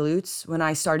in my glutes when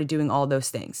I started doing all those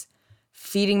things.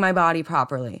 Feeding my body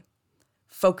properly.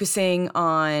 Focusing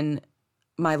on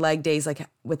my leg days like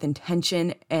with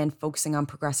intention and focusing on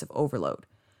progressive overload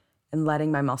and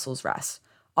letting my muscles rest.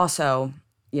 Also,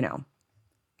 you know,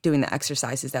 doing the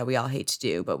exercises that we all hate to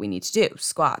do, but we need to do.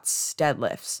 Squats,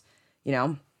 deadlifts, you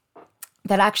know.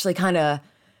 That actually kind of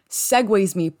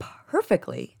segues me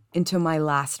perfectly into my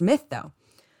last myth though.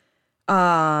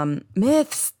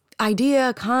 Myths,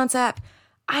 idea, concept,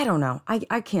 I don't know.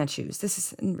 I can't choose. This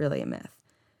isn't really a myth.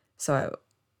 So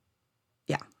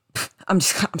yeah, I'm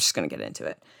just going to get into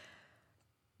it.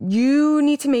 You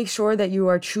need to make sure that you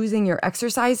are choosing your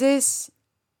exercises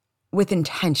with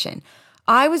intention.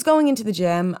 I was going into the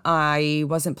gym. I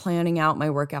wasn't planning out my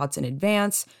workouts in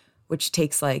advance, which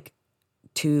takes like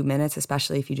 2 minutes,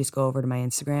 especially if you just go over to my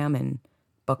Instagram and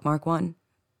bookmark one.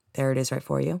 There it is right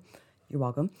for you. You're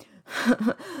welcome.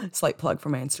 Slight plug for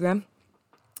my Instagram.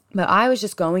 But I was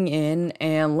just going in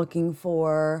and looking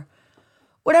for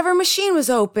whatever machine was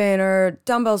open or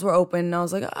dumbbells were open. And I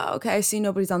was like, oh, okay, I see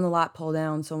nobody's on the lat pull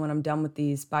down. So when I'm done with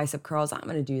these bicep curls, I'm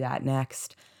going to do that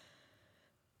next.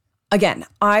 Again,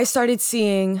 I started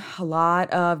seeing a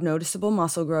lot of noticeable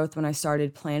muscle growth when I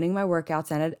started planning my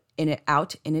workouts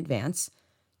out in advance.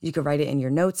 You could write it in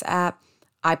your notes app.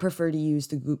 I prefer to use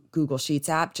the Google Sheets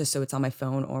app just so it's on my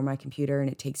phone or my computer and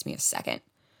it takes me a second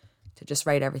to just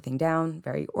write everything down.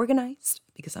 Very organized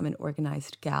because I'm an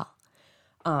organized gal.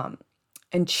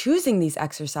 And choosing these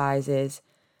exercises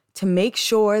to make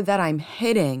sure that I'm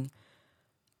hitting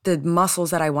the muscles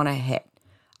that I want to hit.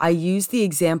 I use the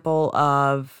example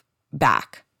of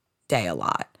back day a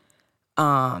lot.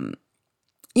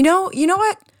 You know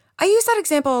what? I use that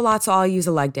example a lot, so I'll use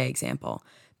a leg day example.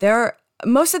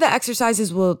 Most of the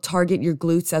exercises will target your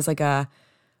glutes as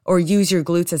or use your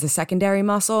glutes as a secondary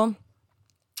muscle.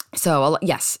 So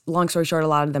yes, long story short, a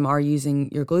lot of them are using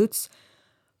your glutes,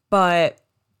 but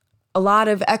a lot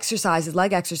of exercises,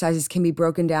 leg exercises, can be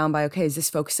broken down by, okay, is this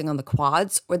focusing on the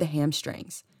quads or the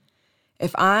hamstrings?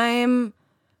 If I'm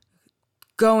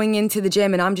going into the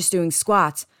gym and I'm just doing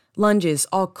squats, lunges,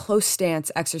 all close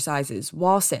stance exercises,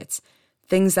 wall sits,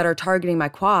 things that are targeting my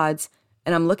quads,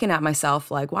 and I'm looking at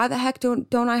myself like, why the heck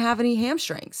don't I have any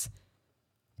hamstrings?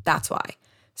 That's why.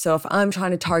 So if I'm trying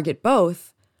to target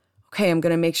both, okay, I'm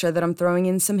going to make sure that I'm throwing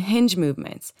in some hinge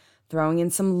movements, throwing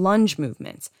in some lunge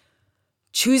movements,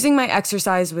 choosing my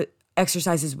exercises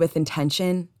with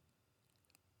intention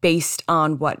based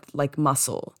on what like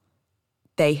muscle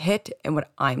they hit and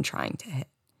what I'm trying to hit.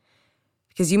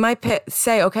 Because you might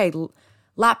say, okay,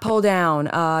 lat pull down,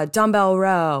 dumbbell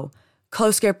row,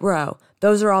 close grip row.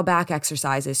 Those are all back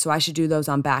exercises, so I should do those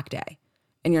on back day.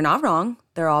 And you're not wrong.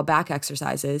 They're all back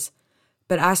exercises.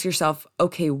 But ask yourself,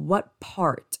 okay, what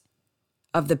part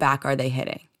of the back are they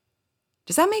hitting?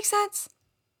 Does that make sense?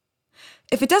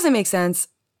 If it doesn't make sense,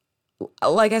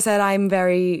 like I said, I'm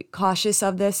very cautious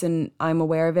of this and I'm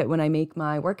aware of it when I make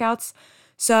my workouts.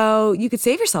 So you could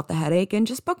save yourself the headache and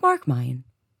just bookmark mine.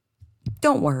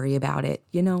 Don't worry about it,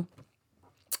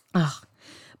 Ugh.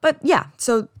 But yeah,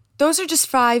 so those are just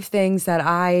 5 things that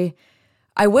I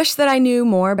wish that I knew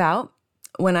more about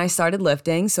when I started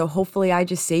lifting. So hopefully I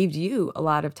just saved you a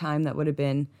lot of time that would have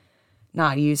been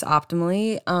not used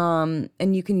optimally.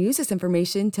 And you can use this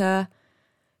information to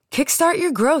kickstart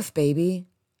your growth, baby.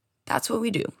 That's what we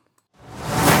do.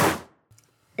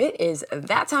 It is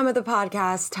that time of the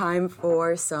podcast, time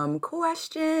for some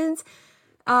questions.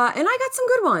 And I got some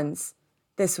good ones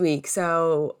this week,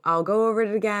 so I'll go over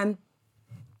it again.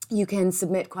 You can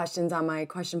submit questions on my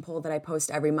question poll that I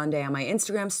post every Monday on my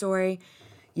Instagram story.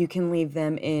 You can leave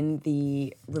them in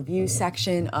the review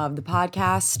section of the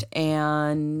podcast,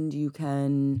 and you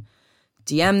can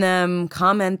DM them,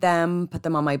 comment them, put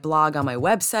them on my blog, on my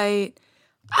website.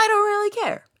 I don't really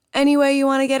care. Any way you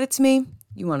want to get it to me,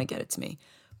 you want to get it to me.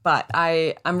 But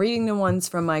I'm reading the ones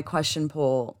from my question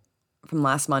poll from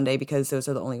last Monday because those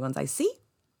are the only ones I see.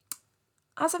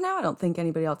 As of now, I don't think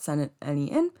anybody else sent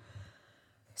any in.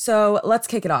 So let's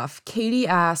kick it off. Katie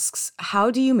asks,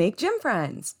 how do you make gym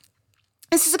friends?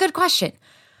 This is a good question,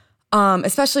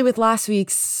 especially with last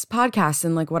week's podcast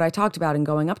and like what I talked about and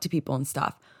going up to people and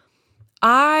stuff.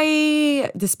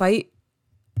 Despite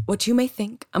what you may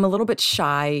think, I'm a little bit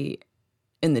shy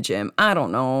in the gym. I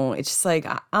don't know. It's just like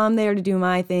I'm there to do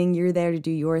my thing. You're there to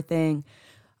do your thing.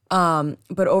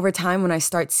 But over time, when I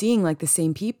start seeing like the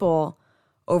same people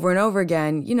over and over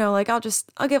again, like I'll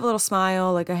give a little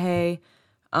smile, like a hey,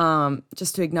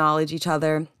 just to acknowledge each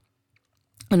other.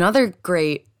 Another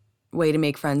great way to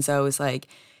make friends though is like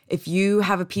if you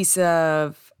have a piece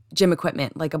of gym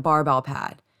equipment, like a barbell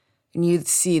pad, and you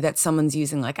see that someone's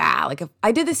using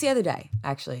I did this the other day,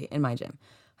 actually, in my gym.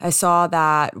 I saw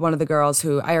that one of the girls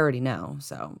who I already know,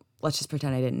 so let's just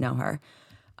pretend I didn't know her.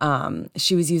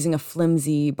 She was using a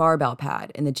flimsy barbell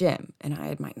pad in the gym, and I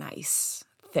had my nice,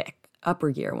 thick,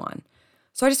 upper gear one.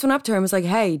 So I just went up to her and was like,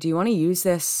 hey, do you want to use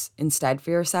this instead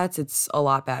for your sets? It's a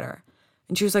lot better.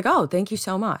 And she was like, oh, thank you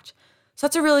so much. So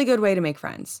that's a really good way to make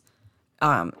friends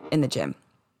in the gym.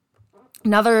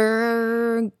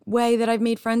 Another way that I've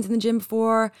made friends in the gym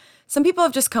before, some people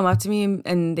have just come up to me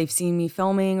and they've seen me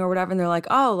filming or whatever, and they're like,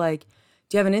 oh, like,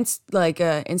 do you have an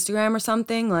Instagram or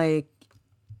something? Like,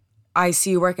 I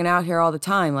see you working out here all the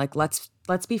time. Like, let's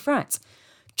be friends.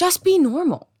 Just be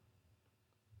normal,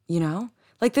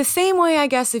 Like the same way, I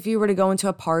guess, if you were to go into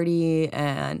a party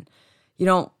and you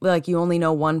only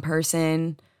know one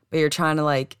person, but you're trying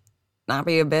to not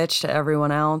be a bitch to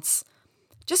everyone else.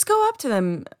 Just go up to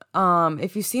them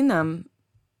if you've seen them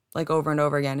over and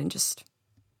over again and just,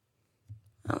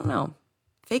 I don't know,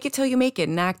 fake it till you make it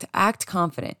and act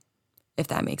confident, if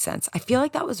that makes sense. I feel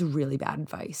like that was really bad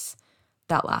advice,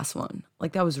 that last one.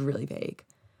 That was really vague.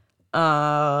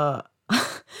 Well,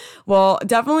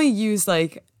 definitely use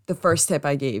the first tip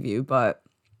I gave you, but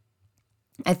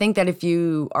I think that if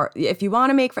you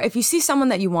see someone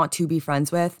that you want to be friends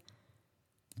with,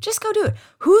 just go do it.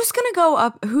 Who's going to go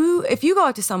up? If you go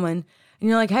up to someone and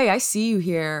you're like, hey, I see you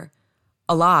here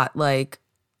a lot.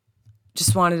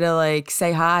 Just wanted to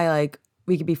say hi.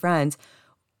 We could be friends.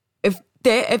 If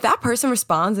that person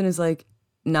responds and is like,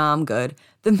 nah, I'm good,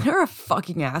 then they're a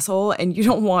fucking asshole and you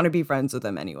don't want to be friends with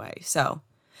them anyway. So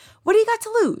what do you got to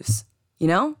lose?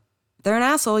 If they're an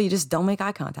asshole, you just don't make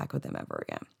eye contact with them ever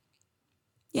again.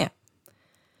 Yeah.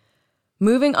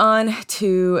 Moving on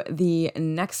to the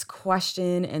next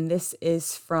question, and this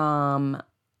is from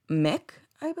Mick,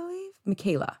 I believe?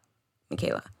 Michaela.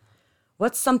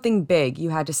 What's something big you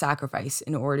had to sacrifice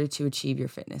in order to achieve your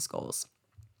fitness goals?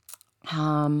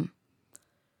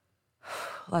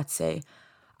 Let's see.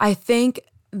 I think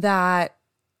that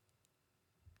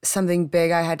something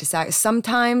big I had to sacrifice.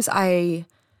 Sometimes I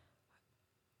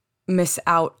miss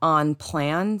out on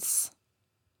plans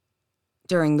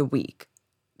during the week.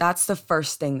 That's the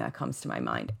first thing that comes to my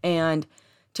mind. And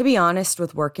to be honest,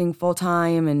 with working full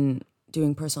time and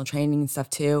doing personal training and stuff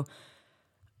too,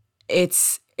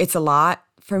 it's a lot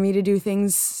for me to do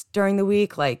things during the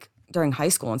week, during high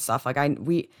school and stuff.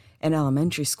 In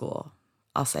elementary school,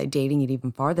 I'll say, dating it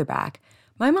even farther back,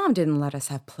 my mom didn't let us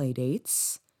have play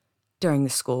dates during the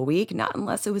school week, not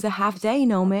unless it was a half day,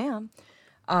 no ma'am.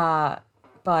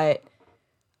 But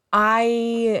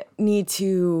I need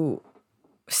to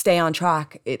stay on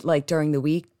track like during the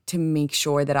week to make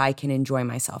sure that I can enjoy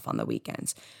myself on the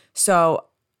weekends. So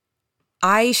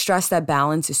I stress that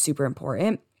balance is super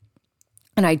important,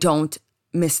 and I don't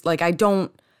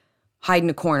hide in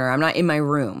a corner. I'm not in my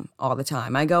room all the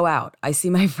time. I go out. I see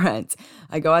my friends.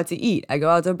 I go out to eat. I go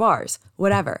out to bars,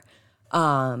 whatever.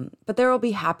 But there will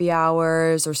be happy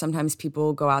hours, or sometimes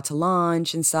people go out to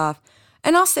lunch and stuff.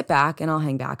 And I'll sit back and I'll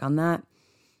hang back on that.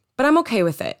 But I'm okay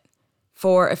with it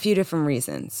for a few different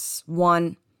reasons.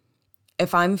 One,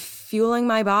 if I'm fueling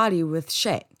my body with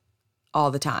shit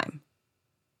all the time,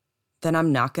 then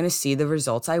I'm not going to see the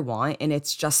results I want. And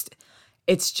it's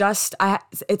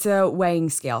a weighing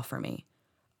scale for me.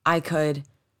 I could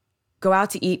go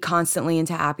out to eat constantly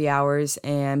into happy hours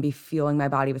and be fueling my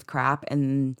body with crap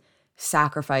and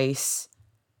sacrifice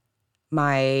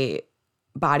my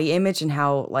body image and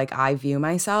how like I view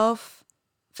myself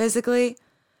physically,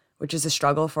 which is a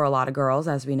struggle for a lot of girls,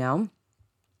 as we know.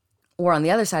 Or on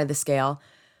the other side of the scale,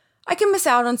 I can miss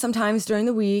out on sometimes during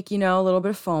the week, a little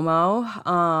bit of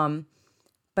FOMO.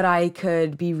 But I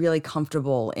could be really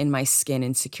comfortable in my skin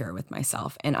and secure with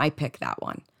myself. And I pick that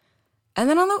one. And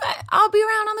then I'll be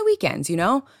around on the weekends,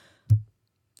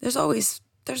 There's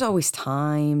always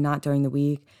time, not during the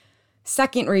week.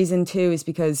 Second reason too is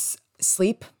because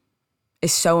sleep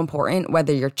is so important,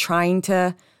 whether you're trying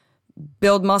to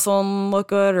build muscle and look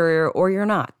good or you're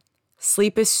not.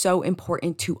 Sleep is so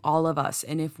important to all of us.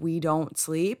 And if we don't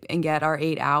sleep and get our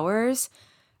 8 hours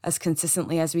as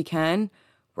consistently as we can,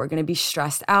 we're going to be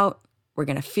stressed out. We're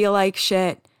going to feel like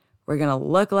shit. We're going to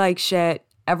look like shit.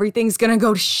 Everything's going to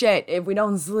go to shit if we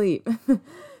don't sleep.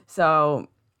 So,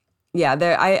 yeah,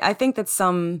 I think that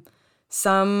some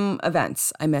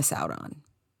events I miss out on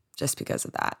just because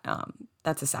of that.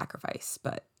 That's a sacrifice,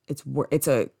 but it's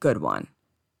a good one,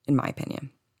 in my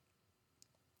opinion.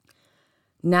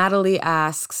 Natalie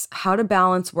asks, how to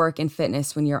balance work and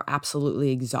fitness when you're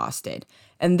absolutely exhausted?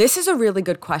 And this is a really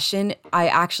good question. I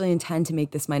actually intend to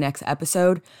make this my next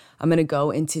episode. I'm going to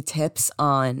go into tips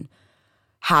on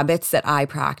habits that I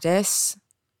practice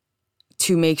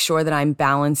to make sure that I'm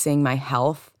balancing my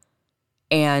health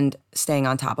and staying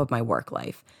on top of my work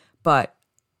life. But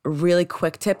really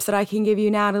quick tips that I can give you,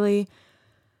 Natalie,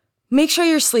 make sure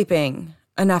you're sleeping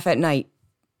enough at night.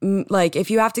 Like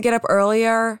if you have to get up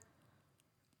earlier,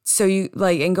 so you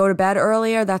and go to bed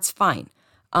earlier, that's fine.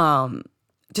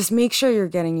 Just make sure you're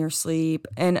getting your sleep.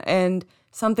 And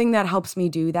something that helps me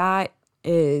do that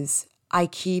is I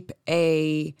keep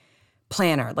a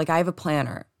planner. Like I have a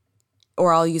planner,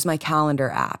 or I'll use my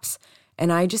calendar apps,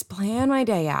 and I just plan my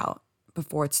day out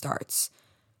before it starts.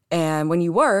 And when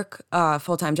you work a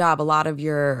full-time job, a lot of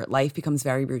your life becomes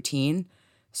very routine.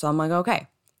 So I'm like, okay,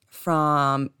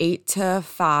 from 8 to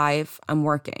 5, I'm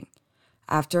working.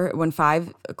 When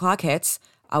 5 o'clock hits,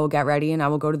 I will get ready and I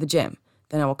will go to the gym.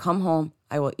 Then I will come home,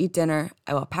 I will eat dinner,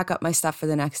 I will pack up my stuff for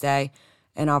the next day,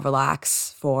 and I'll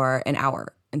relax for an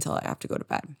hour until I have to go to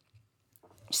bed.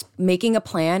 Just making a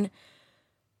plan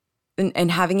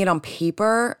and having it on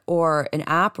paper or an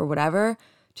app or whatever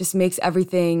just makes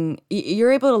everything,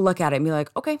 you're able to look at it and be like,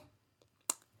 okay,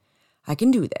 I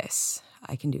can do this.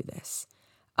 I can do this.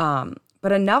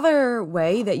 But another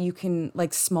way that you can,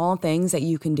 like small things that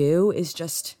you can do is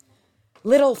just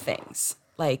little things,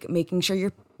 like making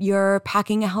sure you're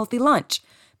packing a healthy lunch.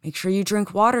 Make sure you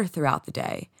drink water throughout the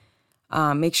day.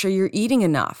 Make sure you're eating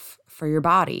enough for your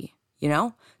body,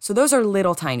 So those are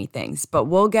little tiny things, but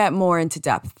we'll get more into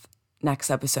depth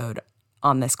next episode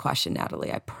on this question,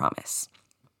 Natalie, I promise.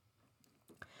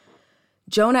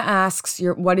 Jonah asks,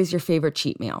 what is your favorite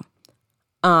cheat meal?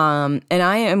 And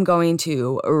I am going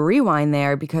to rewind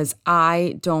there because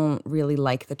I don't really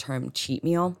like the term cheat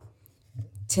meal.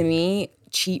 To me,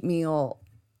 cheat meal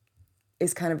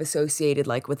is kind of associated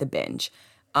like with a binge.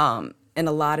 And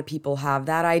a lot of people have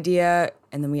that idea,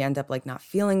 and then we end up like not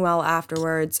feeling well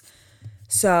afterwards.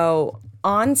 So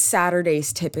on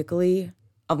Saturdays, typically,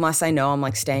 unless I know I'm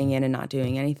like staying in and not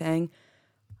doing anything,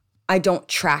 I don't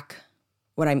track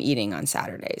what I'm eating on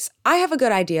Saturdays. I have a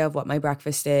good idea of what my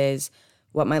breakfast is,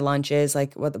 what my lunch is,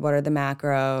 like what are the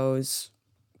macros,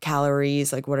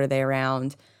 calories, like what are they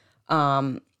around.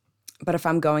 But if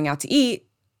I'm going out to eat,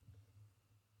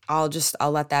 I'll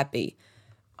let that be.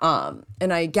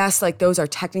 And I guess like those are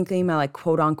technically my like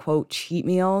quote unquote cheat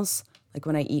meals, like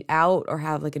when I eat out or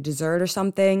have like a dessert or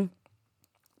something.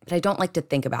 But I don't like to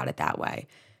think about it that way.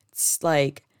 It's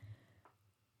like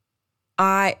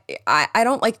I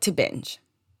don't like to binge.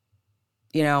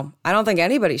 I don't think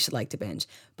anybody should like to binge,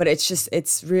 but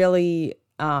it's really,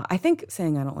 I think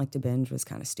saying I don't like to binge was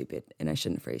kind of stupid and I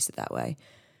shouldn't phrase it that way.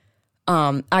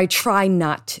 I try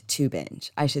not to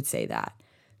binge, I should say that.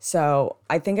 So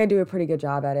I think I do a pretty good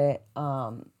job at it.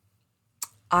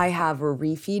 I have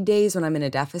refeed days when I'm in a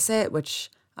deficit,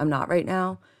 which I'm not right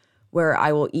now, where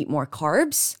I will eat more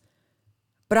carbs.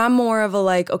 But I'm more of a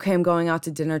like, okay, I'm going out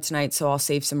to dinner tonight, so I'll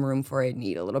save some room for it and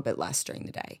eat a little bit less during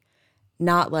the day.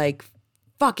 Not like,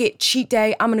 fuck it, cheat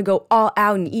day. I'm gonna go all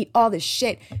out and eat all this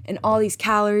shit and all these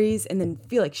calories and then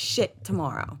feel like shit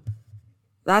tomorrow.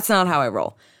 That's not how I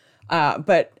roll.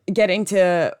 But getting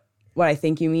to what I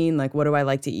think you mean, like, what do I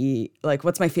like to eat? Like,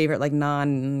 what's my favorite, like,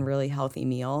 non really healthy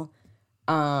meal?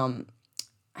 I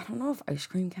don't know if ice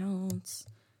cream counts.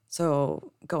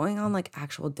 So going on like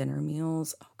actual dinner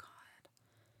meals, oh God,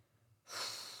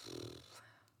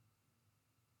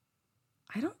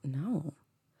 I don't know.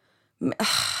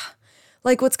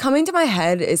 Like what's coming to my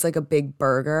head is like a big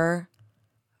burger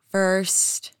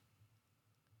first.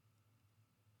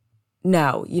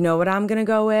 No, you know what I'm gonna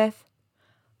go with?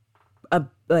 A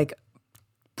like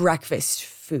breakfast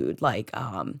food, like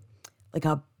a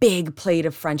big plate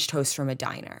of French toast from a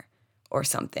diner or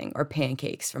something, or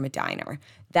pancakes from a diner.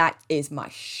 That is my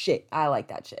shit. I like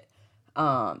that shit.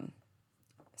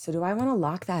 So do I want to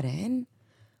lock that in?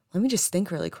 Let me just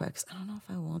think really quick, 'cause I don't know if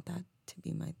I want that to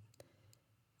be my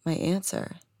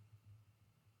answer.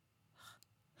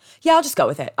 Yeah, I'll just go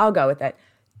with it. I'll go with it.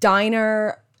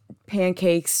 Diner,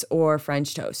 pancakes, or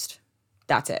French toast.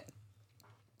 That's it.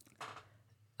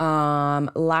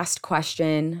 Last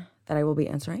question that I will be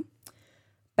answering.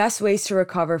 Best ways to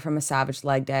recover from a savage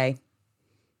leg day.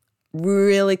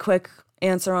 Really quick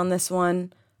answer on this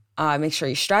one. Make sure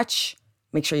you stretch,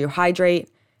 make sure you hydrate,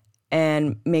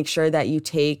 and make sure that you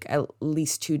take at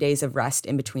least 2 days of rest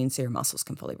in between so your muscles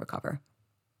can fully recover.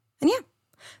 And yeah,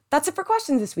 that's it for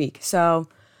questions this week. So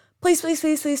please, please,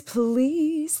 please, please,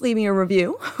 please leave me a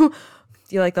review. Do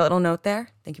you like the little note there?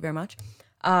 Thank you very much.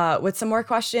 With some more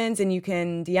questions, and you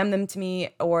can DM them to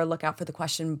me or look out for the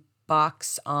question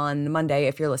box on Monday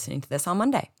if you're listening to this on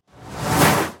Monday.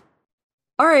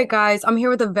 All right, guys, I'm here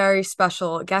with a very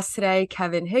special guest today,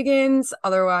 Kevin Higgins,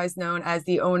 otherwise known as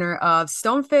the owner of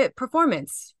Stonefitt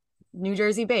Performance, New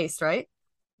Jersey based, right?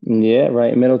 Yeah,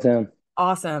 right in Middletown.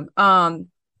 Awesome.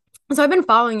 So I've been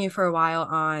following you for a while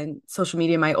on social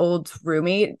media. My old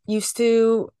roommate used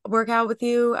to work out with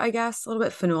you, I guess, a little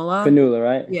bit. Fanula. Fanula,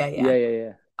 right? Yeah, yeah. Yeah,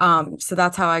 yeah, yeah. So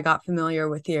that's how I got familiar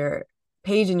with your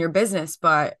page and your business.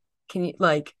 But can you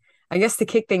like, I guess to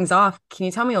kick things off, can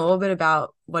you tell me a little bit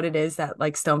about what it is that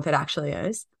like StoneFit actually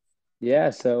is? Yeah,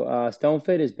 so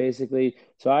Stonefitt is basically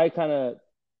so I kind of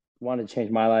wanted to change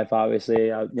my life,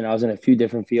 obviously. I was in a few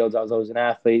different fields. I was always an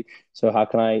athlete. So how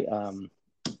can I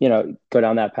go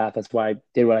down that path? That's why I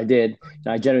did what I did.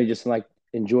 And I generally just like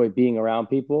enjoy being around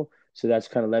people. So that's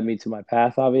kind of led me to my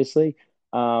path, obviously.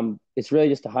 It's really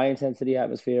just a high intensity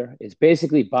atmosphere. It's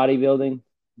basically bodybuilding,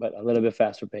 but a little bit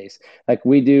faster pace. Like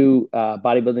we do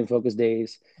bodybuilding focused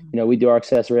days. We do our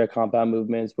accessory, our compound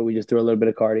movements, but we just do a little bit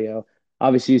of cardio.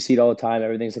 Obviously, you see it all the time.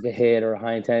 Everything's like a hit or a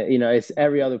high intent. It's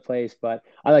every other place, but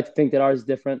I like to think that ours is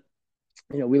different.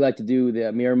 We like to do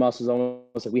the mirror muscles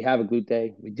almost like we have a glute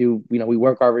day. We do, we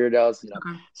work our rear delts.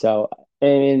 Okay. So, I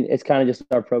mean, it's kind of just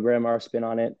our program, our spin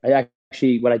on it.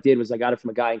 What I did was I got it from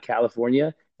a guy in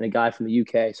California and a guy from the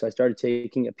UK. So I started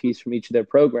taking a piece from each of their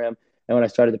program. And when I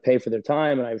started to pay for their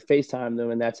time and I FaceTime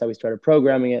them, and that's how we started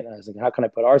programming it. And I was like, how can I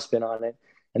put our spin on it?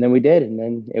 And then we did. And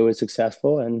then it was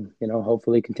successful and,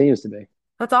 hopefully continues to be.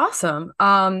 That's awesome.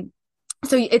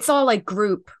 So it's all like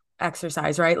group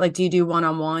exercise, right? Like, do you do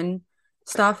one-on-one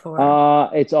stuff or?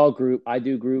 It's all group. I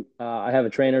do group. I have a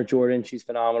trainer, Jordan. She's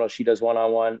phenomenal. She does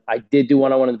one-on-one. I did do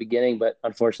one-on-one in the beginning, but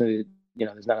unfortunately,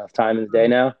 there's not enough time in the day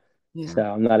now. Yeah. So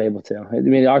I'm not able to. I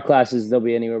mean, our classes, they'll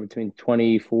be anywhere between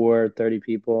 24, 30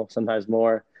 people, sometimes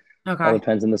more. All Okay.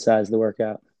 depends on the size of the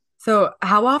workout. So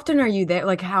how often are you there?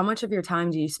 Like, how much of your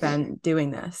time do you spend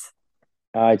doing this?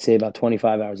 I'd say about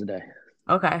 25 hours a day.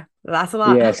 Okay, that's a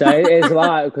lot. Yeah, so it's a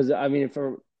lot because I mean,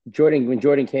 for Jordan, when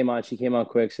Jordan came on, she came on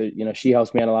quick, so she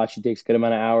helps me out a lot. She takes a good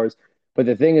amount of hours. But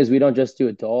the thing is, we don't just do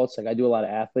adults. Like I do a lot of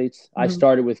athletes. I Mhm.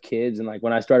 started with kids, and like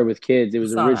when I started with kids, it I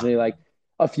was saw that. originally like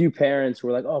a few parents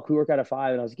were like, "Oh, can we work out at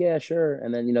 5?" And I was like, "Yeah, sure."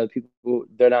 And then people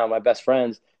they're now my best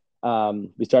friends.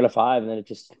 We started at 5, and then it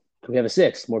just we have a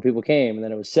 6. More people came, and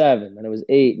then it was 7, then it was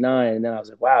 8, 9, and then I was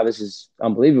like, "Wow, this is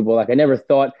unbelievable!" Like I never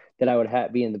thought that I would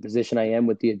be in the position I am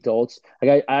with the adults.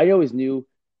 Like I always knew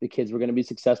the kids were going to be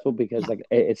successful because Yeah, like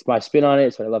it's my spin on it.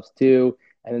 It's what I love to do.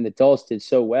 And then the adults did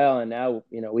so well. And now,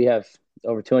 we have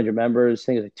over 200 members. I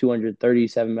think it's like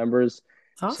 237 members.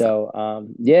 it's awesome.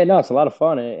 So, yeah, no, it's a lot of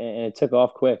fun and it took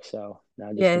off quick. So now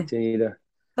I just Yeah, continue to.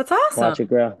 That's awesome. watch it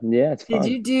grow. Yeah, it's fun.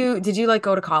 Did you like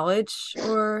go to college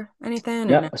or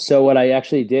anything or No, no? so what I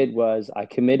actually did was I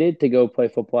committed to go play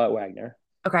football at Wagner.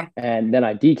 Okay. And then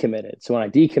I decommitted. So when I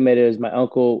decommitted, is my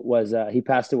uncle was he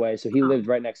passed away, so he Oh, lived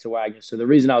right next to Wagner. So the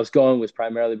reason I was going was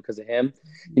primarily because of him.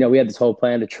 We had this whole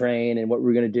plan to train and what we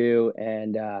were going to do.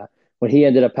 And when he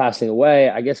ended up passing away,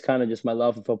 I guess kind of just my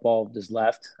love for football just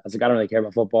left. I was like, I don't really care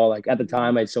about football. Like at the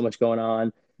time, I had so much going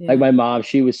on. Like yeah. my mom,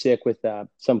 she was sick with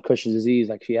some Cushing's disease.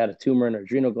 Like she had a tumor in her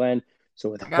adrenal gland. So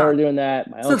with My her God. doing that,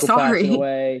 my So uncle passing sorry.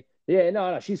 away. Yeah,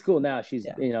 no, she's cool now. She's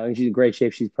Yeah. she's in great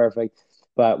shape. She's perfect.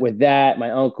 But with that,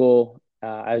 my uncle,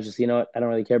 I was just, what, I don't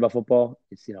really care about football.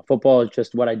 It's, football is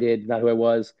just what I did, not who I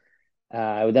was.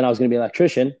 Then I was going to be an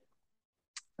electrician.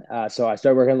 So I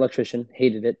started working as an electrician,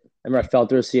 hated it. I remember I fell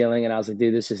through a ceiling and I was like,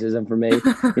 dude, this just isn't for me.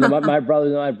 My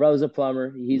brother's a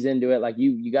plumber. He's into it. Like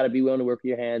you got to be willing to work with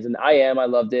your hands. And I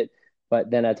loved it. But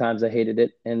then at times I hated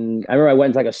it. And I remember I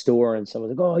went to like a store and someone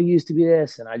was like, oh, you used to be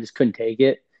this. And I just couldn't take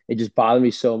it. It just bothered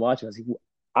me so much. And I was like,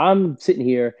 I'm sitting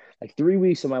here, like 3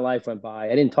 weeks of my life went by.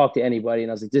 I didn't talk to anybody.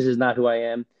 And I was like, this is not who I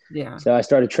am. Yeah. So I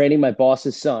started training my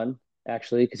boss's son,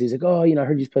 actually, because he's like, oh, I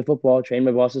heard you play football. Train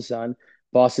my boss's son.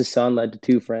 Boss's son led to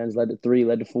two friends, led to three,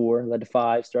 led to four, led to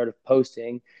five, started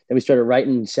posting. Then we started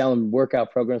writing and selling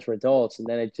workout programs for adults. And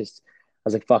then I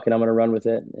was like, fuck it, I'm going to run with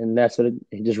it. And that's what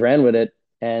he just ran with it.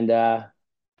 And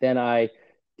then I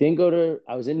didn't go to,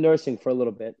 I was in nursing for a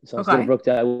little bit. So instead of Okay.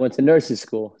 Brookdale, I went to nursing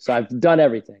school. So I've done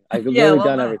everything. I've Yeah, I literally love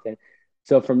done that. everything.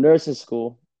 So from nursing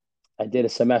school, I did a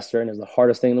semester and it was the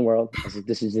hardest thing in the world. I was like,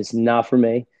 this is just not for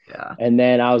me. Yeah. And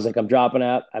then I was like, I'm dropping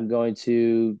out. I'm going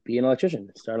to be an electrician,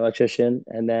 start an electrician.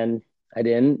 And then I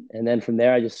didn't. And then from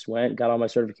there, I just went, got all my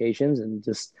certifications and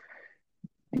just,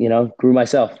 grew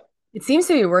myself. It seems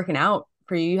to be working out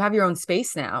for you. You have your own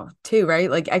space now too, right?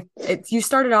 You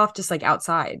started off just like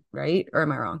outside, right? Or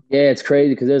am I wrong? Yeah, it's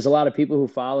crazy because there's a lot of people who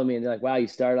follow me and they're like, wow, you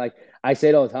started like I say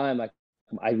it all the time. Like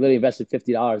I literally invested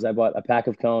 $50. I bought a pack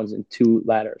of cones and two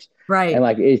ladders. And Right.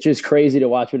 like it's just crazy to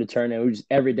watch what it turned into. Just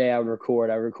every day I would record,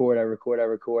 I record, I record, I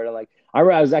record. And like I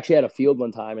was actually at a field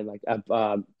one time and like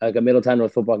a Middletown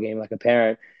North football game, like a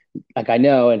parent, like I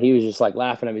know, and he was just like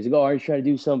laughing at me. He's like, "Oh, aren't you trying to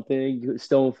do something?"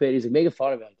 Stonefitt. He's like making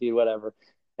fun of me, like, dude, whatever.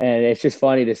 And it's just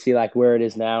funny to see like where it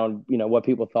is now, and what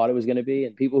people thought it was going to be,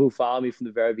 and people who follow me from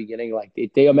the very beginning, like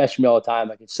they message me all the time.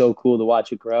 Like it's so cool to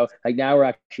watch it grow. Like now we're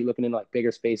actually looking into like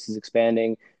bigger spaces,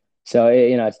 expanding. So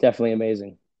it's definitely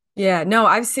amazing. Yeah. No,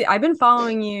 I've been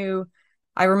following you.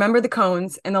 I remember the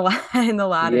cones and and the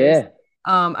ladders. Yeah,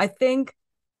 I think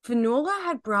Fanula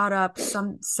had brought up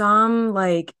some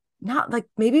like not like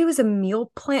maybe it was a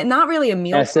meal plan, not really a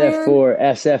meal plan.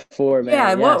 SF4,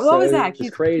 Yeah, man. Yes. what So was it that? Can was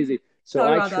you crazy. So tell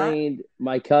me I about that? trained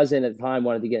my cousin at the time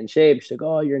wanted to get in shape. She's like,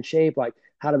 "Oh, you're in shape. Like,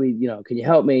 how do we, can you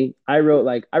help me?" I wrote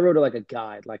like a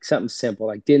guide, like something simple,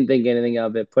 like didn't think anything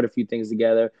of it, put a few things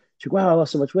together. She's like, "Wow, I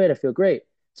lost so much weight. I feel great."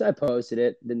 So I posted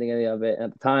it, didn't think anything of it. And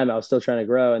at the time, I was still trying to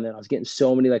grow, and then I was getting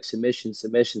so many like submissions.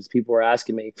 People were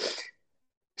asking me,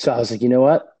 so I was like, you know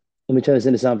what? Let me turn this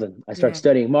into something. I start Yeah.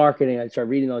 studying marketing. I start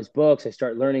reading all these books. I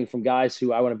start learning from guys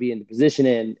who I want to be in the position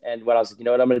in. And what I was like, you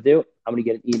know what I'm going to do? I'm going to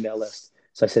get an email list.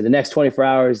 So I said, the next 24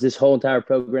 hours, this whole entire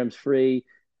program's free.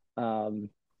 Um,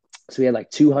 so we had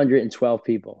like 212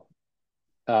 people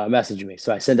messaging me.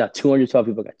 So I sent out 212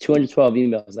 people, got 212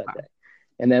 emails that day. Wow.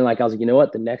 And then like I was like, you know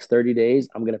what? The next 30 days,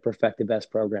 I'm gonna perfect the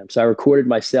best program. So I recorded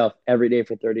myself every day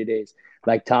for 30 days,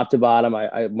 like top to bottom.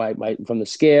 My from the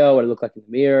scale, what it looked like in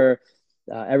the mirror,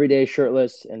 every day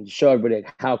shirtless, and show everybody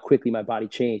like, how quickly my body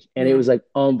changed. And it Yeah. was like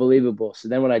unbelievable. So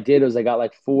then what I did was I got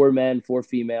like four men, four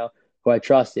female who I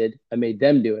trusted. I made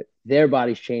them do it. Their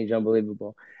bodies changed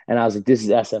unbelievable. And I was like, this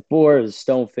is SF4, this is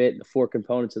Stonefitt, the four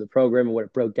components of the program and what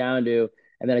it broke down to.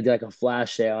 And then I did like a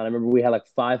flash sale. And I remember we had like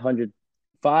 500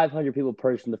 people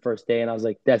purchased in the first day. And I was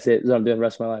like, that's it. That's what I'm doing the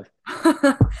rest of my life.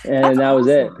 That's And that was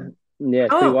it. awesome. Yeah,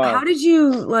 it's pretty How wild. did you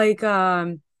like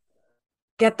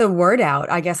get the word out?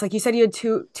 I guess like you said you had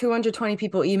 220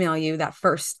 people email you that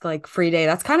first like free day.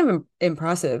 That's kind of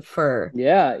impressive for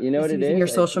Yeah, you know just what it using your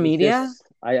is? social It's media. just,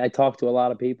 I talk to a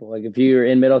lot of people. Like if you're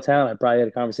in Middletown, I probably had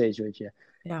a conversation with you.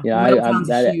 Yeah. You know, Well, I, I'm Middletown's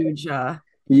a that, huge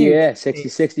huge yeah, 60,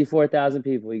 space. 64,000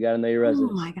 people. You got to know your Oh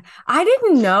residents. my God. I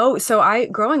didn't know. So I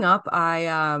growing up,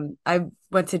 I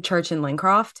went to church in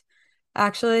Lincroft,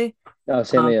 actually. Oh,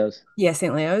 St. Um, Leo's. yeah,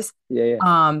 St. Leo's. Yeah, yeah.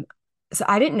 Um, so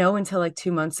I didn't know until like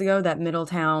 2 months ago that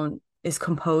Middletown is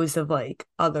composed of like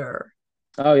other.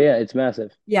 Oh, yeah, it's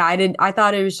massive. Yeah, I didn't. I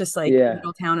thought it was just like Yeah.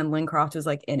 Middletown and Lincroft was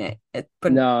like in it.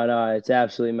 But No, no, it's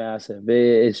absolutely massive.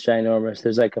 It's ginormous.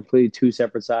 There's like completely two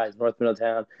separate sides. North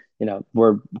Middletown,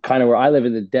 we're kind of where I live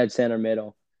in the dead center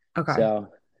middle. okay. So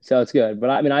So it's good. But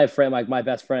I mean, I have friend like my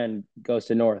best friend goes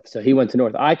to North, so he went to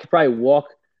North. I could probably walk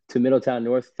to Middletown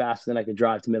North faster than I could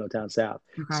drive to Middletown South.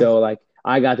 Okay. So like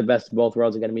I got the best of both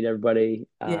worlds. I got to meet everybody.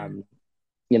 Yeah.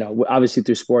 Obviously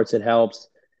through sports it helps,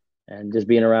 and just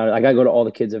being around. I got to go to all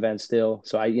the kids' events still.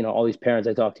 So all these parents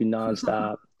I talk to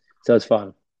nonstop. So it's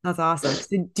fun. That's awesome.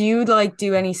 So do you like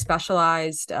do any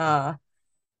specialized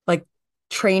like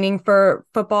training for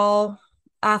football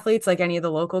athletes, like any of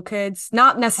the local kids?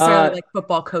 Not necessarily Uh, like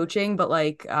football coaching, but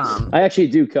like I actually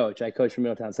do coach. I coach for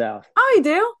Middletown South. oh, you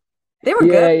do? They were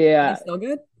good. Yeah, Are they yeah. still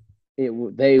good? We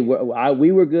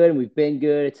were good and we've been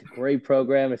good. It's a great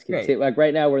program. It's Great. like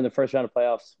right now we're in the first round of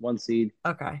playoffs, one seed.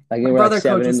 Okay. I think My we're like brother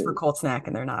seven. coaches for And Colts Neck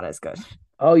and they're not as good.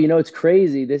 oh, it's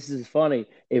crazy. This is funny.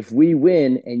 If we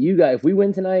win and if we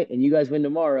win tonight and you guys win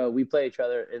tomorrow, we play each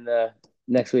other in the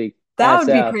next week That at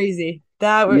would be South. crazy.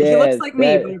 He looks Yeah, like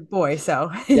me, but a that boy,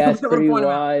 so you'll that's be able to pretty point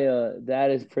him out. wild.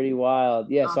 That is pretty wild.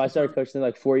 Yeah, I'll so have I to tell started him. coaching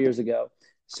like 4 years ago.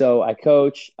 So I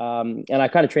coach, and I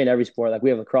kind of train every sport. Like we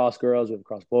have lacrosse girls, we have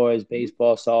lacrosse boys,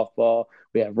 baseball, softball.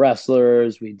 We have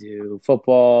wrestlers. We do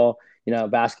football.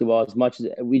 Basketball. As much as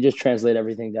we just translate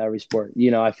everything to every sport.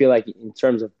 I feel like in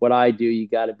terms of what I do, you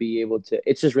got to be able to.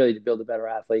 It's just really to build a better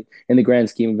athlete in the grand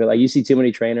scheme of it. Like you see too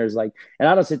many trainers, like, and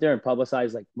I don't sit there and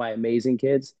publicize like my amazing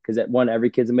kids because that one, every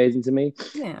kid's amazing to me.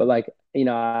 Yeah. But like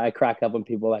I crack up when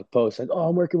people like post like, "Oh,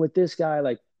 I'm working with this guy."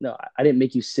 Like, no, I didn't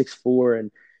make you 6'4"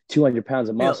 and 200 pounds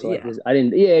of Really, muscle like yeah. this. I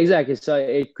didn't. Yeah, exactly.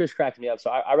 So Chris cracked me up. So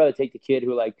I rather take the kid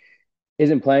who like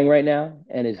isn't playing right now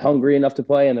and is hungry enough to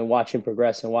play, and then watch him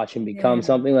progress and watch him become Yeah.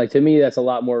 something. Like to me, that's a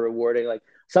lot more rewarding. Like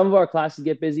some of our classes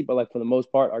get busy, but like for the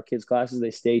most part, our kids' classes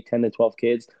they stay 10 to 12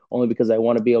 kids only because I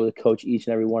want to be able to coach each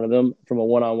and every one of them from a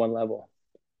one-on-one level.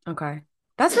 Okay.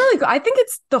 That's really cool. I think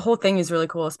it's the whole thing is really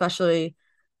cool, especially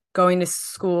going to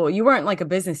school. You weren't like a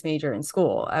business major in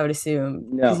school, I would assume,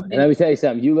 because No, you and let didn't. me tell you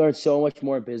something. You learn so much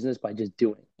more in business by just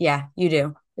doing. Yeah, you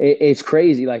do. It's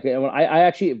crazy. Like when I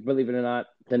actually, believe it or not,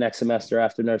 the next semester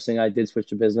after nursing, I did switch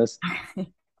to business.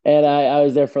 And I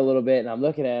was there for a little bit and I'm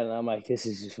looking at it and I'm like, this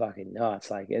is just fucking nuts.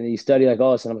 Like, and you study like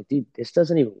all this and I'm like, dude, this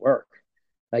doesn't even work.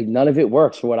 Like none of it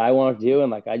works for what I want to do.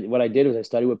 And like what I did was I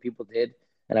studied what people did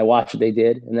and I watched what they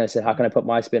did. And then I said, how can I put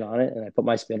my spin on it? And I put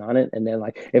my spin on it. And then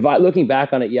like if I looking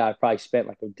back on it, yeah, I probably spent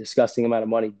like a disgusting amount of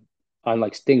money on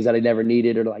like things that I never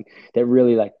needed or like that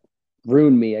really like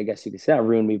ruined me, I guess you could say. Not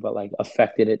ruined me, but like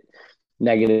affected it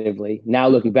negatively. Now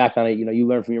looking back on it, you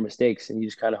learn from your mistakes and you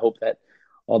just kind of hope that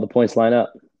all the points line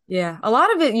up. Yeah, a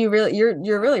lot of it you're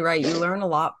really right. You learn a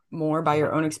lot more by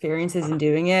your own experiences in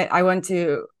doing it. I went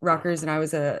to Rutgers and I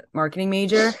was a marketing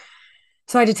major,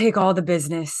 so I had to take all the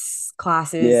business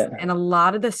classes, Yeah. and a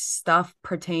lot of the stuff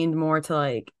pertained more to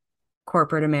like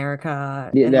corporate America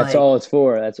Yeah, and that's like all it's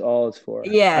for. That's all it's for. I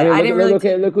yeah, mean, I look didn't look really look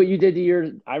take at look what you did to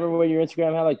your. I remember when your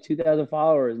Instagram had like 2,000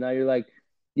 followers. Now you're like,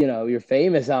 you're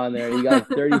famous on there. You got like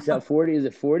 30, 40. Is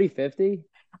it 40, 50?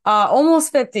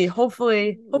 almost 50.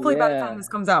 Hopefully by the time Yeah, this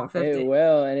comes out, it 50.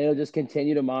 will, and it'll just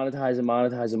continue to monetize and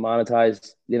monetize and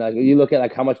monetize. You look at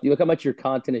like how much your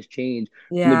content has changed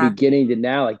from the Yeah. beginning to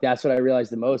now. Like that's what I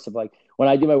realized the most of. Like when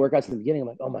I do my workouts in the beginning, I'm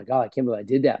like, oh my god, I can't believe I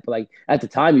did that. But like at the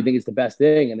time, you think it's the best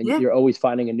thing, and then Yeah. you're always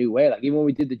finding a new way. Like even when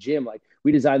we did the gym, like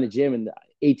we designed the gym and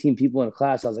 18 people in a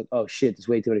class, I was like, oh shit, there's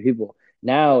way too many people.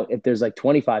 Now, if there's like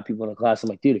 25 people in a class, I'm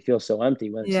like, dude, it feels so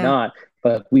empty when it's Yeah. not.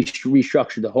 But we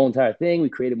restructured the whole entire thing. We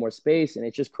created more space, and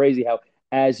it's just crazy how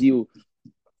as you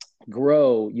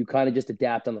grow, you kind of just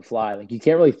adapt on the fly. Like you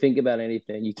can't really think about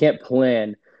anything. You can't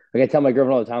plan. Like I tell my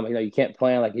girlfriend all the time, like, you can't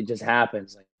plan. Like it just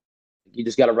happens. Like you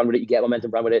just got to run with it. You get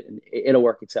momentum, run with it, and it'll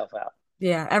work itself out.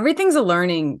 Yeah, everything's a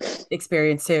learning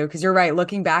experience too, because you're right.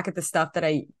 Looking back at the stuff that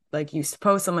I like used to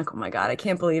post, I'm like, oh my God, I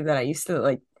can't believe that I used to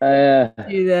like Uh,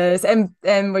 do this. And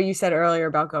what you said earlier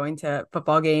about going to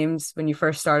football games when you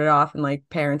first started off and like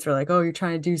parents were like, oh, you're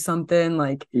trying to do something.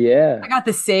 Like I yeah. got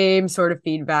the same sort of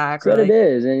feedback That's or what it like,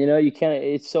 is. And you can't,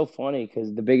 it's so funny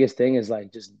because the biggest thing is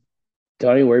like just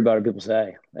don't even worry about what people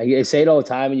say. Like they say it all the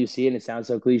time and you see it and it sounds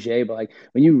so cliche, but like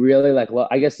when you really like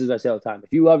I guess this is what I say all the time.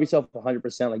 If you love yourself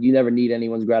 100%, like you never need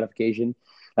anyone's gratification.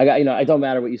 Like it don't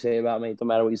matter what you say about me, it don't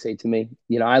matter what you say to me.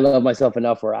 I love myself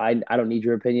enough where I don't need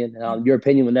your opinion, and your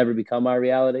opinion will never become my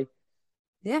reality.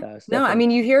 yeah. So it's No, I definitely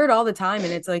mean you hear it all the time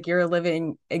and it's like you're a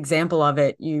living example of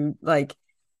it. You like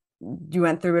you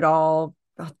went through it all.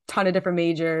 a ton of different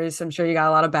majors. I'm sure you got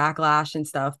a lot of backlash and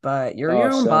stuff, but you're Oh, your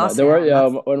own so much. boss There now.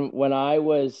 were And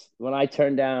that's when I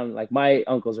turned down, like my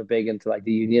uncles are big into like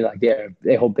the union, like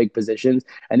they hold big positions,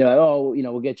 and they're like, oh,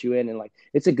 we'll get you in, and like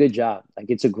it's a good job, like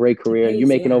it's a great it career. pays, yeah.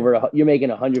 You're making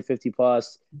 150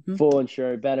 plus, Mhm. full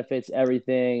insurance benefits,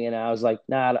 everything, and I was like,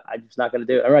 nah, I'm just not gonna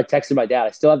do it. I remember I texted my dad.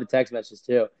 I still have the text messages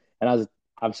too, and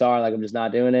I'm sorry, like I'm just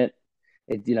not doing it.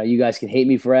 You guys can hate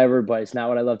me forever, but it's not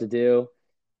what I love to do.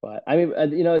 But I mean,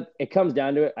 it comes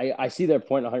down to it. I see their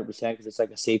point 100% because it's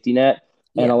like a safety net.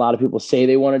 And a Yeah. lot of people say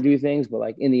they want to do things, but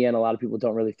like in the end, a lot of people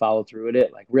don't really follow through with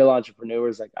it. Like real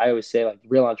entrepreneurs, like I always say, like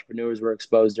real entrepreneurs were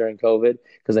exposed during COVID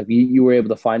because like you were able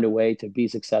to find a way to be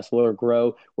successful or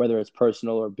grow, whether it's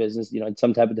personal or business, in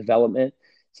some type of development.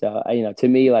 So, to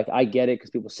me, like I get it because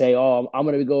people say, oh, I'm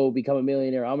going to go become a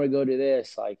millionaire. I'm going to go do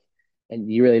this. Like, and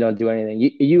you really don't do anything.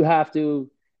 You have to,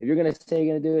 if you're going to say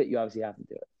you're going to do it, you obviously have to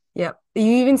do it. Yep. You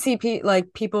even see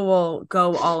like people will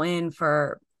go all in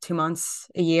for 2 months,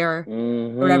 a year, or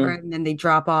whatever, Hmm. and then they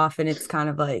drop off, and it's kind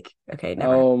of like, okay,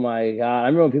 never. Oh my God. I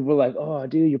remember when people were like, oh,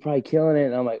 dude, you're probably killing it.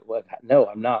 And I'm like, what? No,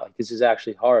 I'm not. Like, this is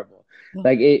actually horrible. Yeah.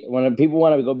 Like, when people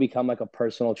want to go become like a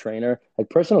personal trainer, like,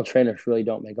 personal trainers really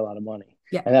don't make a lot of money.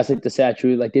 Yeah. And that's like the sad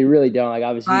truth. Like, they really don't. Like,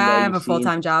 obviously, I have you've a seen,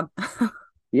 full-time job.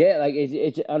 yeah, like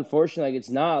it's unfortunately like it's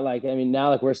not like I mean now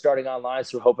like we're starting online,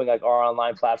 so we're hoping like our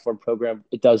online platform program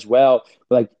it does well.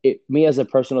 But like me as a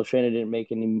personal trainer didn't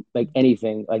make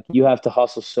anything. Like you have to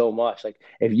hustle so much. Like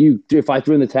if I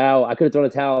threw in the towel, I could have thrown the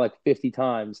towel like 50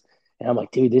 times. And I'm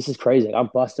like, dude, this is crazy. Like, I'm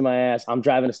busting my ass. I'm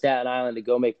driving to Staten Island to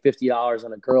go make $50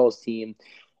 on a girls team,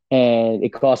 and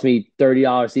it cost me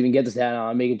 $30 to even get to Staten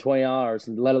Island. I'm making $20,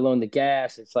 and let alone the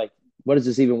gas. It's like, what is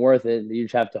this even worth it? You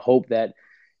just have to hope that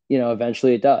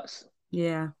eventually it does.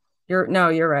 Yeah. You're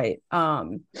right.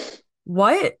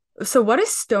 What what does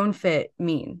Stonefitt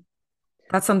mean?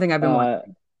 That's something I've been Uh,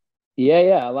 wondering.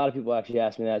 yeah. A lot of people actually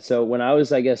ask me that. So when I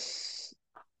was, I guess,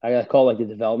 I got called like the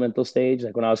developmental stage,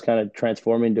 like when I was kind of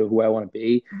transforming to who I want to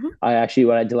be. Mhm. I actually,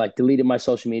 when I did like deleted my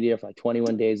social media for like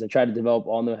 21 days, I tried to develop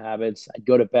all new habits. I'd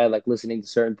go to bed like listening to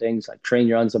certain things, like train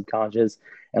your unsubconscious,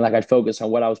 and like I'd focus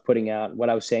on what I was putting out, what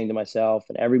I was saying to myself.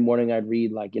 And every morning I'd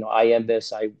read like, I am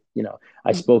this. I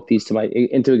Mhm. spoke these to my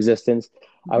into existence.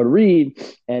 I Mhm. would read,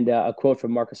 and a quote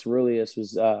from Marcus Aurelius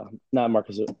was not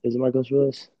Marcus. Is it Marcus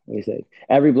Aurelius? Let me think.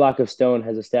 Every block of stone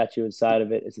has a statue inside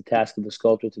of it. It's a task of the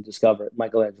sculptor to discover it.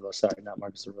 Michelangelo, sorry, not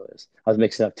Marcus Aurelius. I was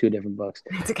mixing up two different books.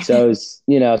 It's So okay.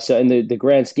 it's, so in the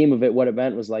grand scheme of it, what it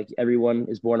meant was like everyone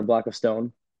is born a block of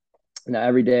stone. Now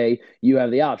every day you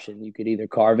have the option. You could either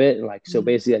carve it, and like so Mhm.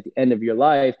 basically at the end of your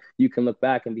life, you can look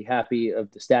back and be happy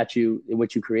of the statue in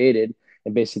which you created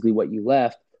and basically what you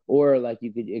left, or like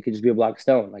it could just be a block of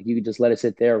stone. Like you could just let it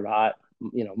sit there, rot,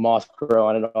 moss grow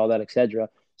on it, all that, etc.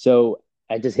 So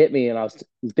it just hit me, and I was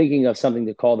thinking of something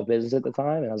to call the business at the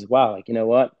time, and I was like, wow, like you know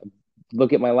what?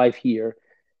 Look at my life here,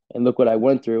 and look what I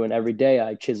went through. And every day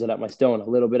I chiseled up my stone a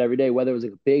little bit every day, whether it was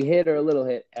like a big hit or a little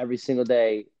hit, every single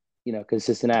day,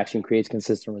 consistent action creates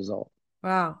consistent result.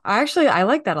 Wow. I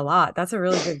like that a lot. That's a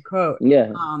really good quote.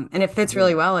 Yeah. And it fits Yeah.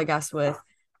 really well, I guess, with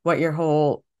what your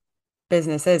whole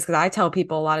business is. Because I tell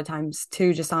people a lot of times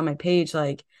too, just on my page,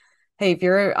 like, hey, if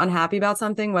you're unhappy about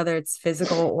something, whether it's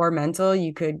physical or mental,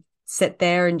 you could sit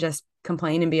there and just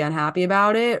complain and be unhappy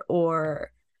about it,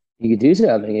 or You could do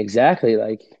something. Exactly.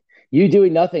 Like you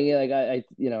doing nothing, like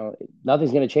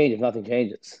nothing's going to change if nothing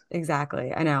changes.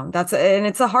 exactly. I know and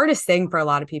it's the hardest thing for a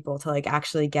lot of people to like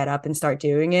actually get up and start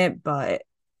doing it. But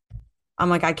I'm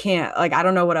like, I can't, like, I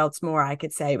don't know what else more I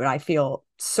could say, but I feel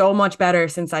so much better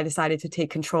since I decided to take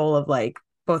control of like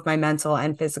both my mental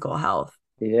and physical health,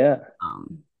 Yeah.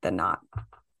 than not.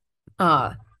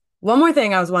 Uh, One more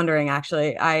thing I was wondering,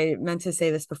 actually, I meant to say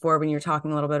this before when you were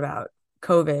talking a little bit about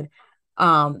COVID.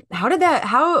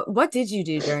 What did you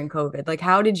do during COVID? Like,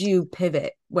 how did you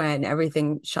pivot when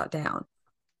everything shut down?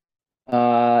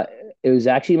 Uh, it was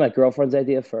actually my girlfriend's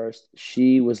idea first.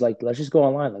 She was like, let's just go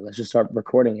online. Like, let's just start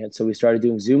recording it. So we started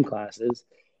doing Zoom classes.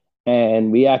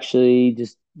 And we actually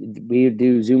just we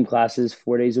do Zoom classes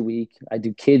 4 days a week. I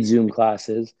do kids Zoom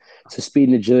classes, so speed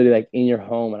and agility like in your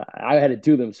home, and I had to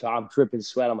do them, so I'm dripping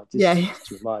sweat. I'm like, this is Yeah. just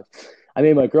too much. I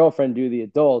made my girlfriend do the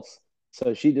adults,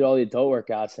 so she did all the adult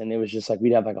workouts, and it was just like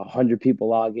we'd have like 100 people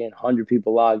log in, 100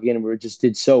 people log in, and we just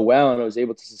did so well, and I was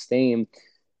able to sustain.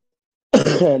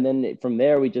 And then from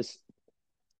there, we just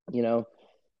you know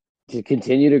to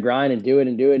continue to grind and do it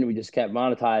and do it. And we just kept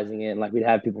monetizing it. And like we'd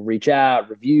have people reach out,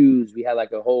 reviews. We had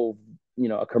like a whole,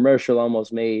 a commercial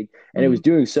almost made. And it was Mhm.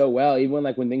 doing so well. Even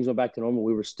when things went back to normal,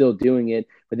 we were still doing it.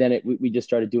 But then we just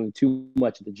started doing too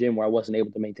much at the gym where I wasn't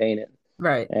able to maintain it.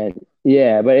 Right. And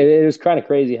yeah, but it was kind of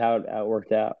crazy how it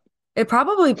worked out. It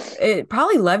probably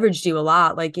leveraged you a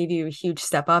lot, like gave you a huge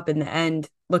step up in the end,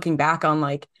 looking back on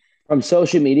like, From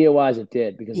social media wise, it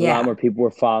did because a lot yeah. more people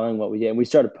were following what we did, and we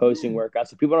started posting Yeah. workouts.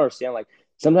 So people don't understand. Like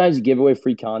sometimes you give away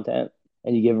free content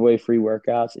and you give away free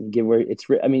workouts and you give away.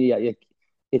 I mean, yeah,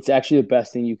 it's actually the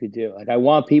best thing you could do. Like I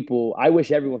want people. I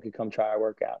wish everyone could come try our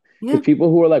workout Yeah. because people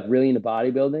who are like really into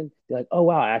bodybuilding, they're like, oh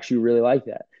wow, I actually really like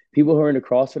that. People who are into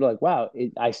CrossFit are like, wow,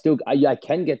 I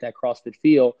can get that CrossFit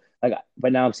feel. Like,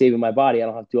 but now I'm saving my body. I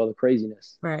don't have to do all the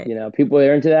craziness. Right. People that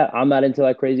are into that. I'm not into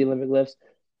like crazy Olympic lifts.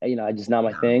 I just not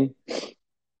my No. thing,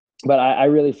 but I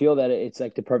really feel that it's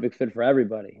like the perfect fit for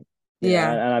everybody.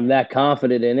 Yeah. And I'm that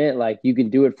confident in it. Like you can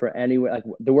do it for anywhere. Like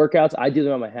the workouts, I do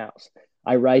them at my house.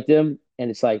 I write them,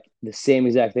 and it's like the same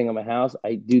exact thing at my house.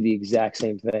 I do the exact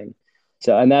same thing.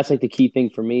 So, and that's like the key thing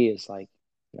for me is like,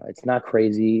 it's not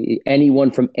crazy.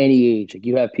 Anyone from any age, like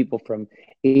you have people from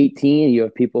 18, you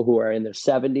have people who are in their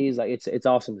 70s. Like it's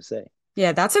awesome to say.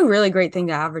 Yeah, that's a really great thing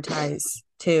to advertise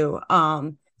too.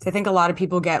 So I think a lot of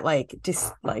people get like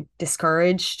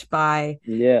discouraged by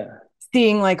Yeah.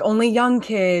 seeing like only young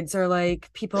kids or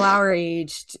like people our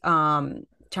age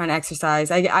trying to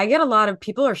exercise. I get a lot of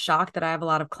people are shocked that I have a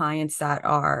lot of clients that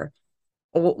are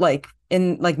like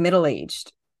in like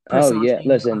middle-aged Oh personal yeah, training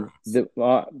listen,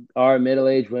 clients. our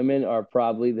middle-aged women are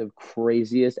probably the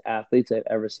craziest athletes I've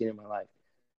ever seen in my life.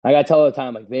 Like I tell all the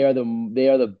time, like they are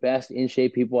the best in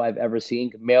shape people I've ever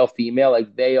seen, male, female.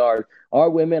 Like they are, our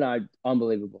women are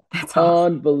unbelievable, That's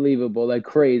awesome. unbelievable, like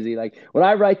crazy. Like when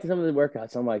I write to some of the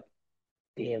workouts, I'm like,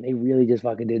 damn, they really just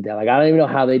fucking did that. Like I don't even know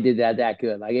how they did that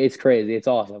good. Like it's crazy, it's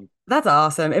awesome. That's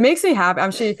awesome. It makes me happy.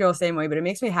 I'm sure you feel the same way, but it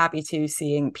makes me happy too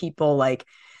seeing people like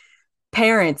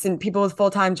parents and people with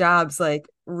full-time jobs like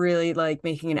really like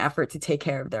making an effort to take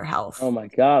care of their Oh health. my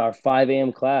God, our 5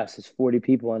 a.m. class is 40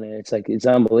 people in it. It's like it's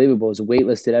unbelievable. It's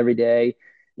waitlisted every day.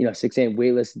 6 a.m.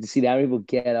 waitlisted to see that many people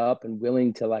get up and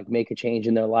willing to like make a change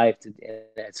in their life. And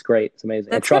it's great. It's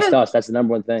amazing. And That's trust gotta us, that's the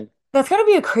number one thing. that's gotta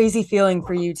be a crazy feeling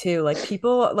for you too. Like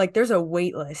people like there's a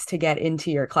wait list to get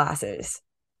into your classes.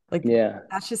 Like Yeah.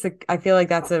 that's just a I feel like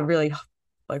that's a really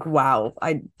like wow,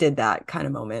 I did that kind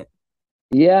of moment.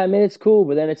 Yeah, I mean it's cool,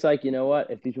 but then it's like, you know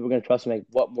what? If these people are gonna trust me, like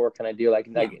what more can I do? Like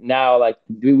Yeah. like now, like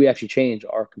we actually change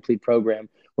our complete program.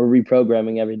 We're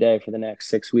reprogramming every day for the next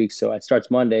 6 weeks. So it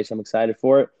starts Monday, so I'm excited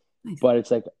for it. Nice. But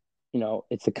it's like,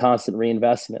 it's a constant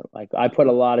reinvestment. Like I put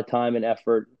a lot of time and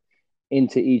effort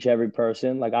into each every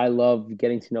person. Like I love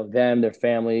getting to know them, their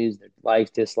families, their likes,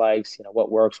 dislikes,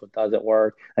 what works, what doesn't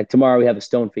work. Like tomorrow we have a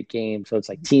Stonefitt game. So it's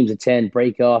like teams of 10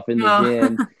 break off in the Oh,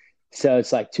 gym. So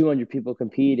it's like 200 people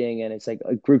competing and it's like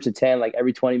groups of 10, like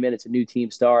every 20 minutes, a new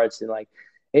team starts. And like,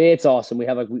 it's awesome. We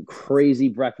have like crazy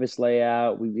breakfast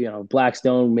layout.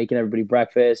 Blackstone making everybody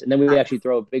breakfast. And then we actually nice.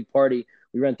 throw a big party.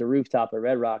 We rent the rooftop at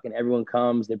Red Rock and everyone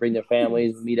comes, they bring their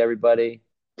families, we Nice. meet everybody.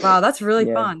 Wow, that's really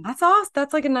Yeah. fun. That's awesome.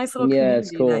 That's like a nice little Yeah,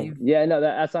 it's community that cool. you've Yeah, no,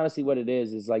 that's honestly what it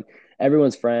is. Is like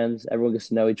everyone's friends, everyone gets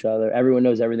to know each other, everyone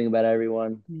knows everything about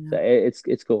everyone. yeah. So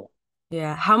it's cool.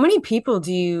 Yeah. How many people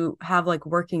do you have like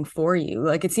working for you?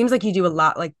 Like it seems like you do a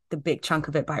lot, like the big chunk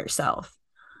of it by yourself.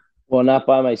 Well, not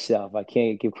by myself. I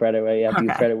can't give credit where you have to give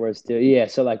Okay. credit where it's due. Yeah,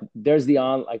 so like there's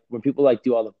like when people like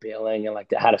do all the billing and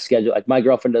like how to schedule. Like my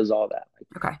girlfriend does all that. Like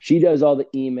Okay. she does all the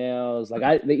emails.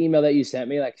 Like the email that you sent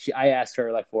me, like I asked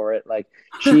her like for it. Like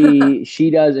Okay.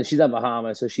 she does, and she's on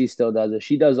Bahamas, so she still does it.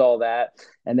 She does all that,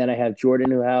 and then I have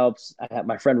Jordan who helps. I have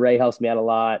my friend Ray helps me out a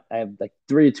lot. I have like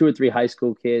two or three high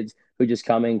school kids who just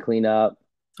come in, clean up.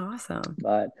 Awesome.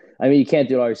 But I mean, you can't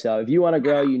do it all yourself. If you want to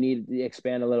grow, you need to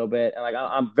expand a little bit. And like,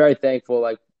 I'm very thankful,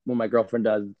 like when my girlfriend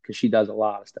does, because she does a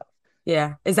lot of stuff.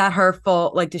 Yeah. Is that her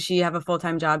full, like, does she have a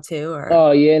full-time job too, or?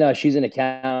 Oh yeah, no, she's an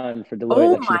accountant for Deloitte.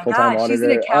 Oh Like she's a my full time gosh, she's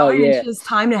an auditor. Oh accountant and yeah, she has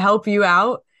time to help you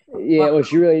out. Wow. yeah. Well,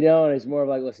 she really don't. It's more of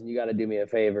like, listen, you got to do me a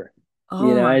favor,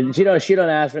 Oh my and God. she don't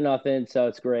ask for nothing, so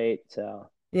it's great. So,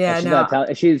 and Yeah, she's no. not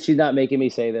telling. She's not making me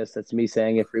say this. That's me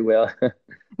saying it free will.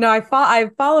 No, I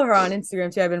follow her on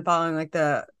Instagram too. I've been following like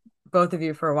the both of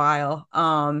you for a while.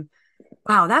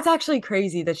 Wow, that's actually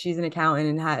crazy that she's an accountant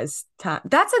and has time.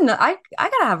 I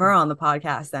gotta have her on the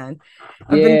podcast then. I've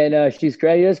been Yeah, no, she's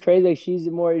crazy. It's crazy. Like, she's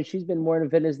been more into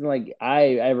fitness than like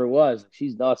I ever was.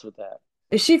 She's nuts with that.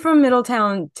 Is she from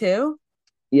Middletown too?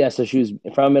 Yeah, so she was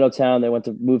from Middletown. They went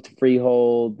to move to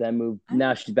Freehold, then moved.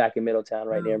 Now she's back in Middletown,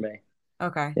 right near Oh, me.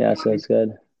 okay. Yeah, Yeah, so it's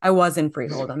good. I was in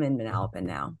Freehold. I'm in Manalapan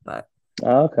now, but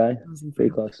Oh, okay, I was in pretty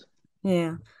Freehold. close.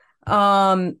 Yeah.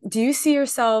 Do you see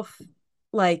yourself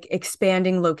like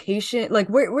expanding location? Like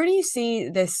where do you see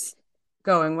this?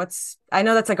 going? I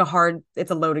know that's like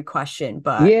it's a loaded question,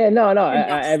 but Yeah, no, no. what's your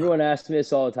next step? Everyone asks me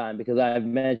this all the time because I've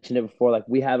mentioned it before. Like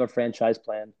we have a franchise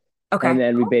plan, and Okay,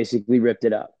 then we cool. basically ripped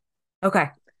it up. Okay,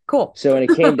 cool. So when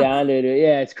it came down to it,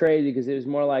 yeah, it's crazy because it was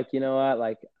more like, you know what,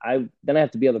 like I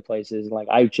have to be other places. Like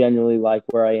I genuinely like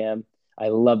where I am. I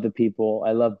love the people.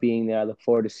 I love being there. I look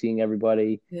forward to seeing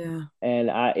everybody. Yeah. And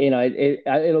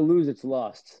it'll lose its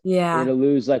lust. Yeah. It'll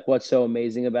lose like what's so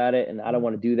amazing about it, and I don't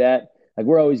want to do that. Like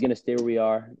we're always gonna stay where we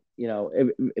are.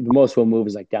 The most we'll move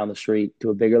is like down the street to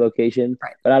a bigger location,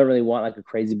 Right. but I don't really want like a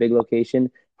crazy big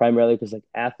location. Primarily because like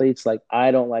athletes, like I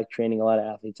don't like training a lot of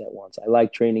athletes at once. I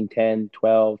like training 10,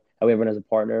 12, everyone as a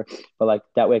partner, but like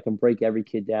that way I can break every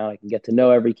kid down. I can get to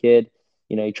know every kid.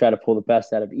 You try to pull the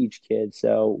best out of each kid.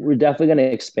 So we're definitely going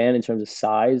to expand in terms of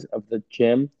size of the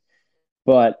gym,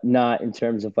 but not in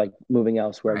terms of like moving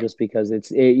elsewhere Right. just because it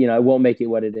won't make it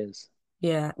what it is.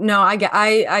 Yeah. No, I get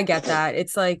that.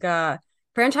 It's like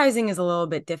franchising is a little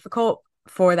bit difficult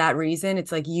for that reason.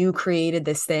 It's like you created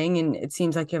this thing and it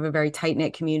seems like you have a very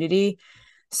tight-knit community.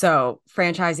 So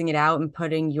franchising it out and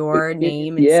putting your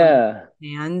name in someone's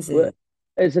Yeah. hands Well,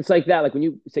 is it's like that. Like when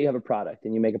you say you have a product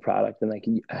and you make a product and like,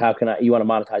 how can you want to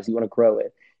monetize it, you want to grow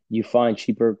it, you find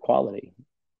cheaper quality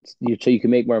so you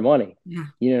can make more money. yeah.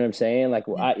 You know what I'm saying? Like,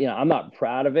 Yeah. I'm not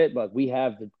proud of it, but we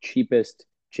have the cheapest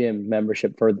gym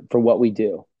membership for what we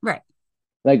do. Right.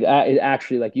 Like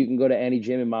actually, like you can go to any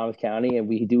gym in Monmouth County, and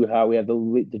we have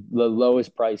the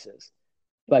lowest prices,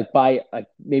 like by like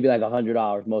maybe like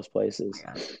 $100 most Oh places.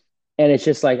 my God. And it's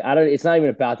just like I don't. It's not even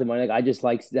about the money. Like I just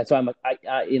like that's why I'm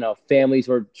like families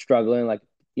who are struggling. Like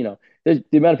there's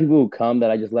the amount of people who come that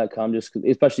I just let come, just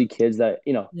especially kids that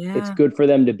it's Yeah. good for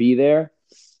them to be there.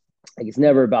 Like it's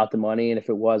never about the money. And if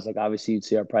it was, like obviously you'd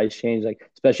see our price change. Like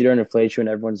especially during inflation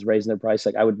when everyone's raising their price.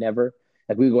 Like I would never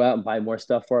like we go out and buy more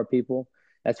stuff for our people.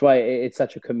 That's why it's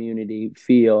such a community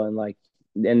feel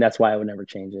and that's why I would never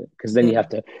change it because then you Yeah. have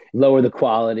to lower the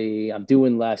quality. I'm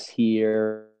doing less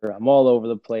here. I'm all over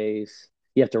the place.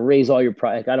 You have to raise all your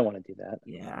price. Like, I don't want to do that.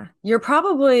 Yeah. You're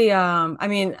probably I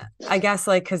mean, I guess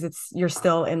like because you're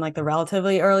still in like the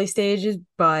relatively early stages,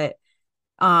 but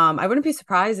I wouldn't be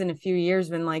surprised in a few years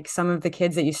when like some of the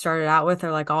kids that you started out with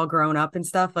are like all grown up and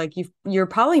stuff. Like you're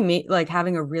probably like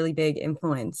having a really big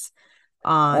influence Oh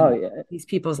on yeah, these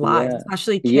people's lives, yeah,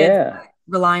 especially kids yeah. that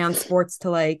rely on sports to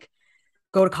like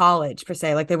go to college per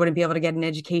se. Like they wouldn't be able to get an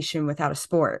education without a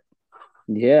sport.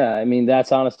 Yeah, I mean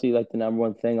that's honestly like the number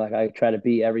one thing. Like I try to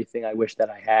be everything I wish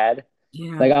that I had.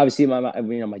 Yeah. Like obviously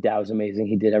my dad was amazing.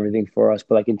 He did everything for us.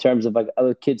 But like in terms of like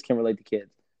other kids can relate to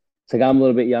kids. It's like I'm a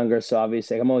little bit younger, so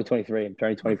obviously like, I'm only 23. I'm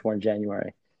turning 24 in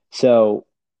January. So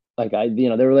like they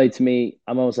relate to me.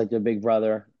 I'm almost like their big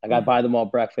brother. Like I Yeah. buy them all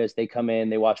breakfast. They come in,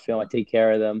 they watch film. I take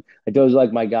care of them. Like those are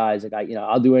like my guys. Like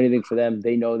I'll do anything for them.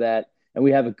 They know that, and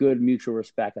we have a good mutual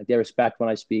respect. Like they respect when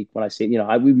I speak, when I say,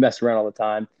 we mess around all the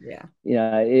time. Yeah.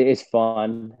 It's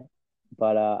fun.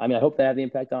 But I mean, I hope they have the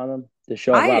impact on them to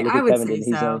show like, wow, look I what would Kevin say did.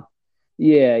 He's so. only,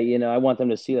 yeah, I want them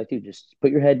to see like, dude, just put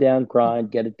your head down,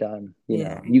 grind, get it done.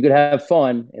 Yeah. You could have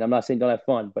fun, and I'm not saying don't have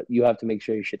fun, but you have to make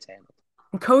sure your shit's handled.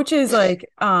 Coaches like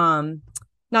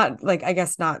not like I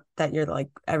guess not that you're like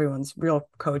everyone's real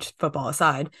coach football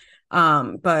aside,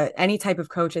 but any type of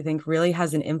coach I think really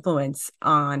has an influence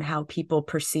on how people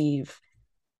perceive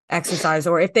exercise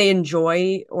or if they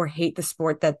enjoy or hate the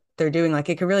sport that they're doing. Like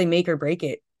it could really make or break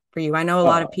it for you. I know a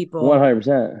lot of Oh, people,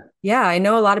 100%. yeah, I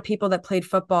know a lot of people that played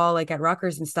football like at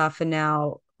Rutgers and stuff, and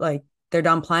now like they're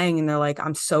done playing and they're like,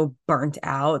 I'm so burnt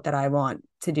out that I want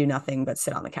to do nothing but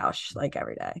sit on the couch like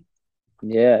every day.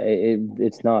 Yeah,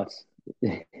 it's nuts.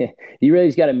 You really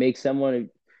just got to make someone.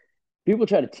 People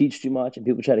try to teach too much and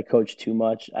people try to coach too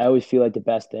much. I always feel like the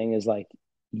best thing is like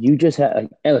you just have like,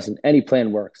 and listen, any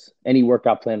plan works, any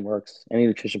workout plan works, any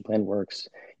nutrition plan works.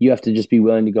 You have to just be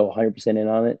willing to go 100% in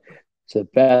on it. So the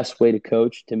best way to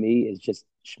coach to me is just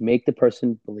make the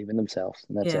person believe in themselves,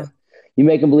 and that's Yeah. it. You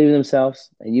make them believe in themselves,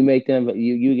 and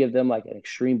you give them like an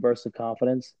extreme burst of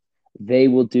confidence. They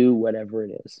will do whatever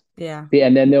it is, Yeah.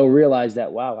 and then they'll realize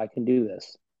that wow, I can do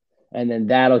this, and then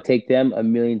that'll take them a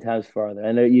million times farther.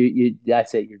 And you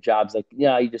that's it. Your job's like,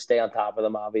 you just stay on top of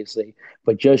them, obviously,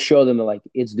 but just show them that like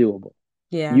it's doable.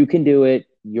 Yeah. You can do it.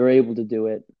 You're able to do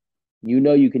it.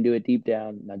 You can do it deep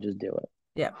down. Now just do it.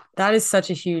 Yeah. That is such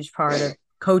a huge part of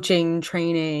coaching,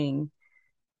 training,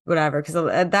 whatever. Cause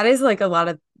that is like a lot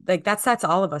of like that sets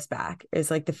all of us back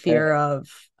is like the Yeah. fear of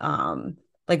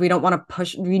like we don't want to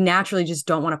push, we naturally just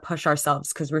don't want to push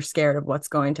ourselves because we're scared of what's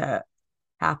going to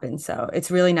happen. So it's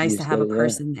really nice You to have a said, yeah,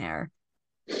 person there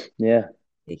yeah, to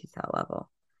take you to that level.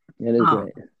 it is Um,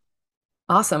 great.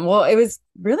 Awesome. Well, it was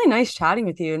really nice chatting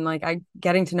with you and like I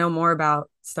getting to know more about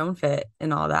Stonefitt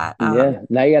and all that. Yeah.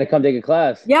 Now you got to come take a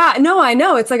class. Yeah, no, I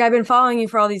know. It's like I've been following you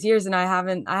for all these years and I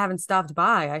haven't stopped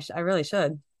by. I really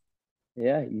should.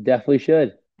 Yeah, you definitely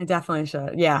should. I definitely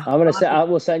should. Yeah. I'm gonna send. I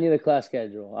will send you the class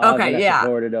schedule. I'll have Okay, Vanessa yeah.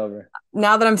 forward it over.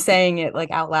 Now that I'm saying it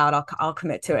like out loud, I'll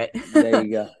commit to it. There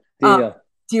you go. Um, Deal.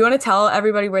 do you want to tell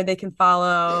everybody where they can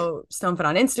follow Stonefoot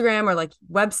on Instagram or like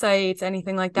websites,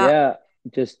 anything like that? Yeah,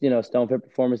 just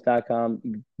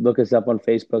stonefitperformance.com. Look us up on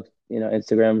Facebook,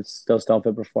 Instagram, it's still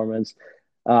Stonefit Performance.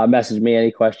 Message me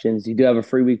any questions. You do have a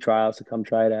free week trial, so come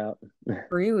try it out.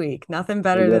 Free week. Nothing We'll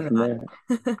better go than from there.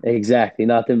 that. Exactly.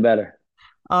 Nothing better.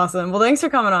 Awesome. Well, thanks for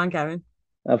coming on, Kevin.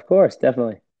 Of course,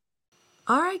 definitely.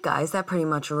 All right, guys, that pretty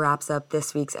much wraps up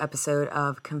this week's episode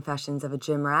of Confessions of a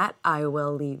Gym Rat. I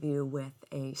will leave you with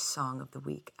a song of the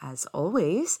week, as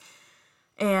always.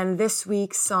 And this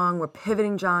week's song, we're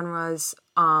pivoting genres.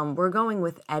 We're going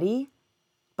with Eddie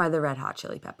by the Red Hot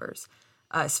Chili Peppers.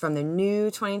 It's from their new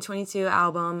 2022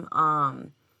 album.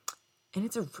 And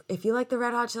if you like the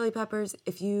Red Hot Chili Peppers,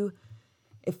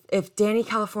 if Danny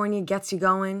California gets you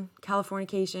going,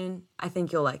 Californication, I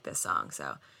think you'll like this song.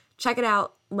 So check it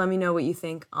out. Let me know what you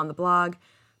think on the blog.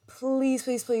 Please,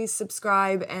 please, please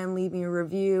subscribe and leave me a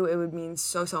review. It would mean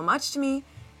so, so much to me.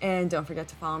 And don't forget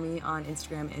to follow me on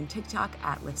Instagram and TikTok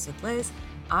at Lifts with Liz.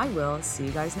 I will see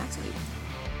you guys next week.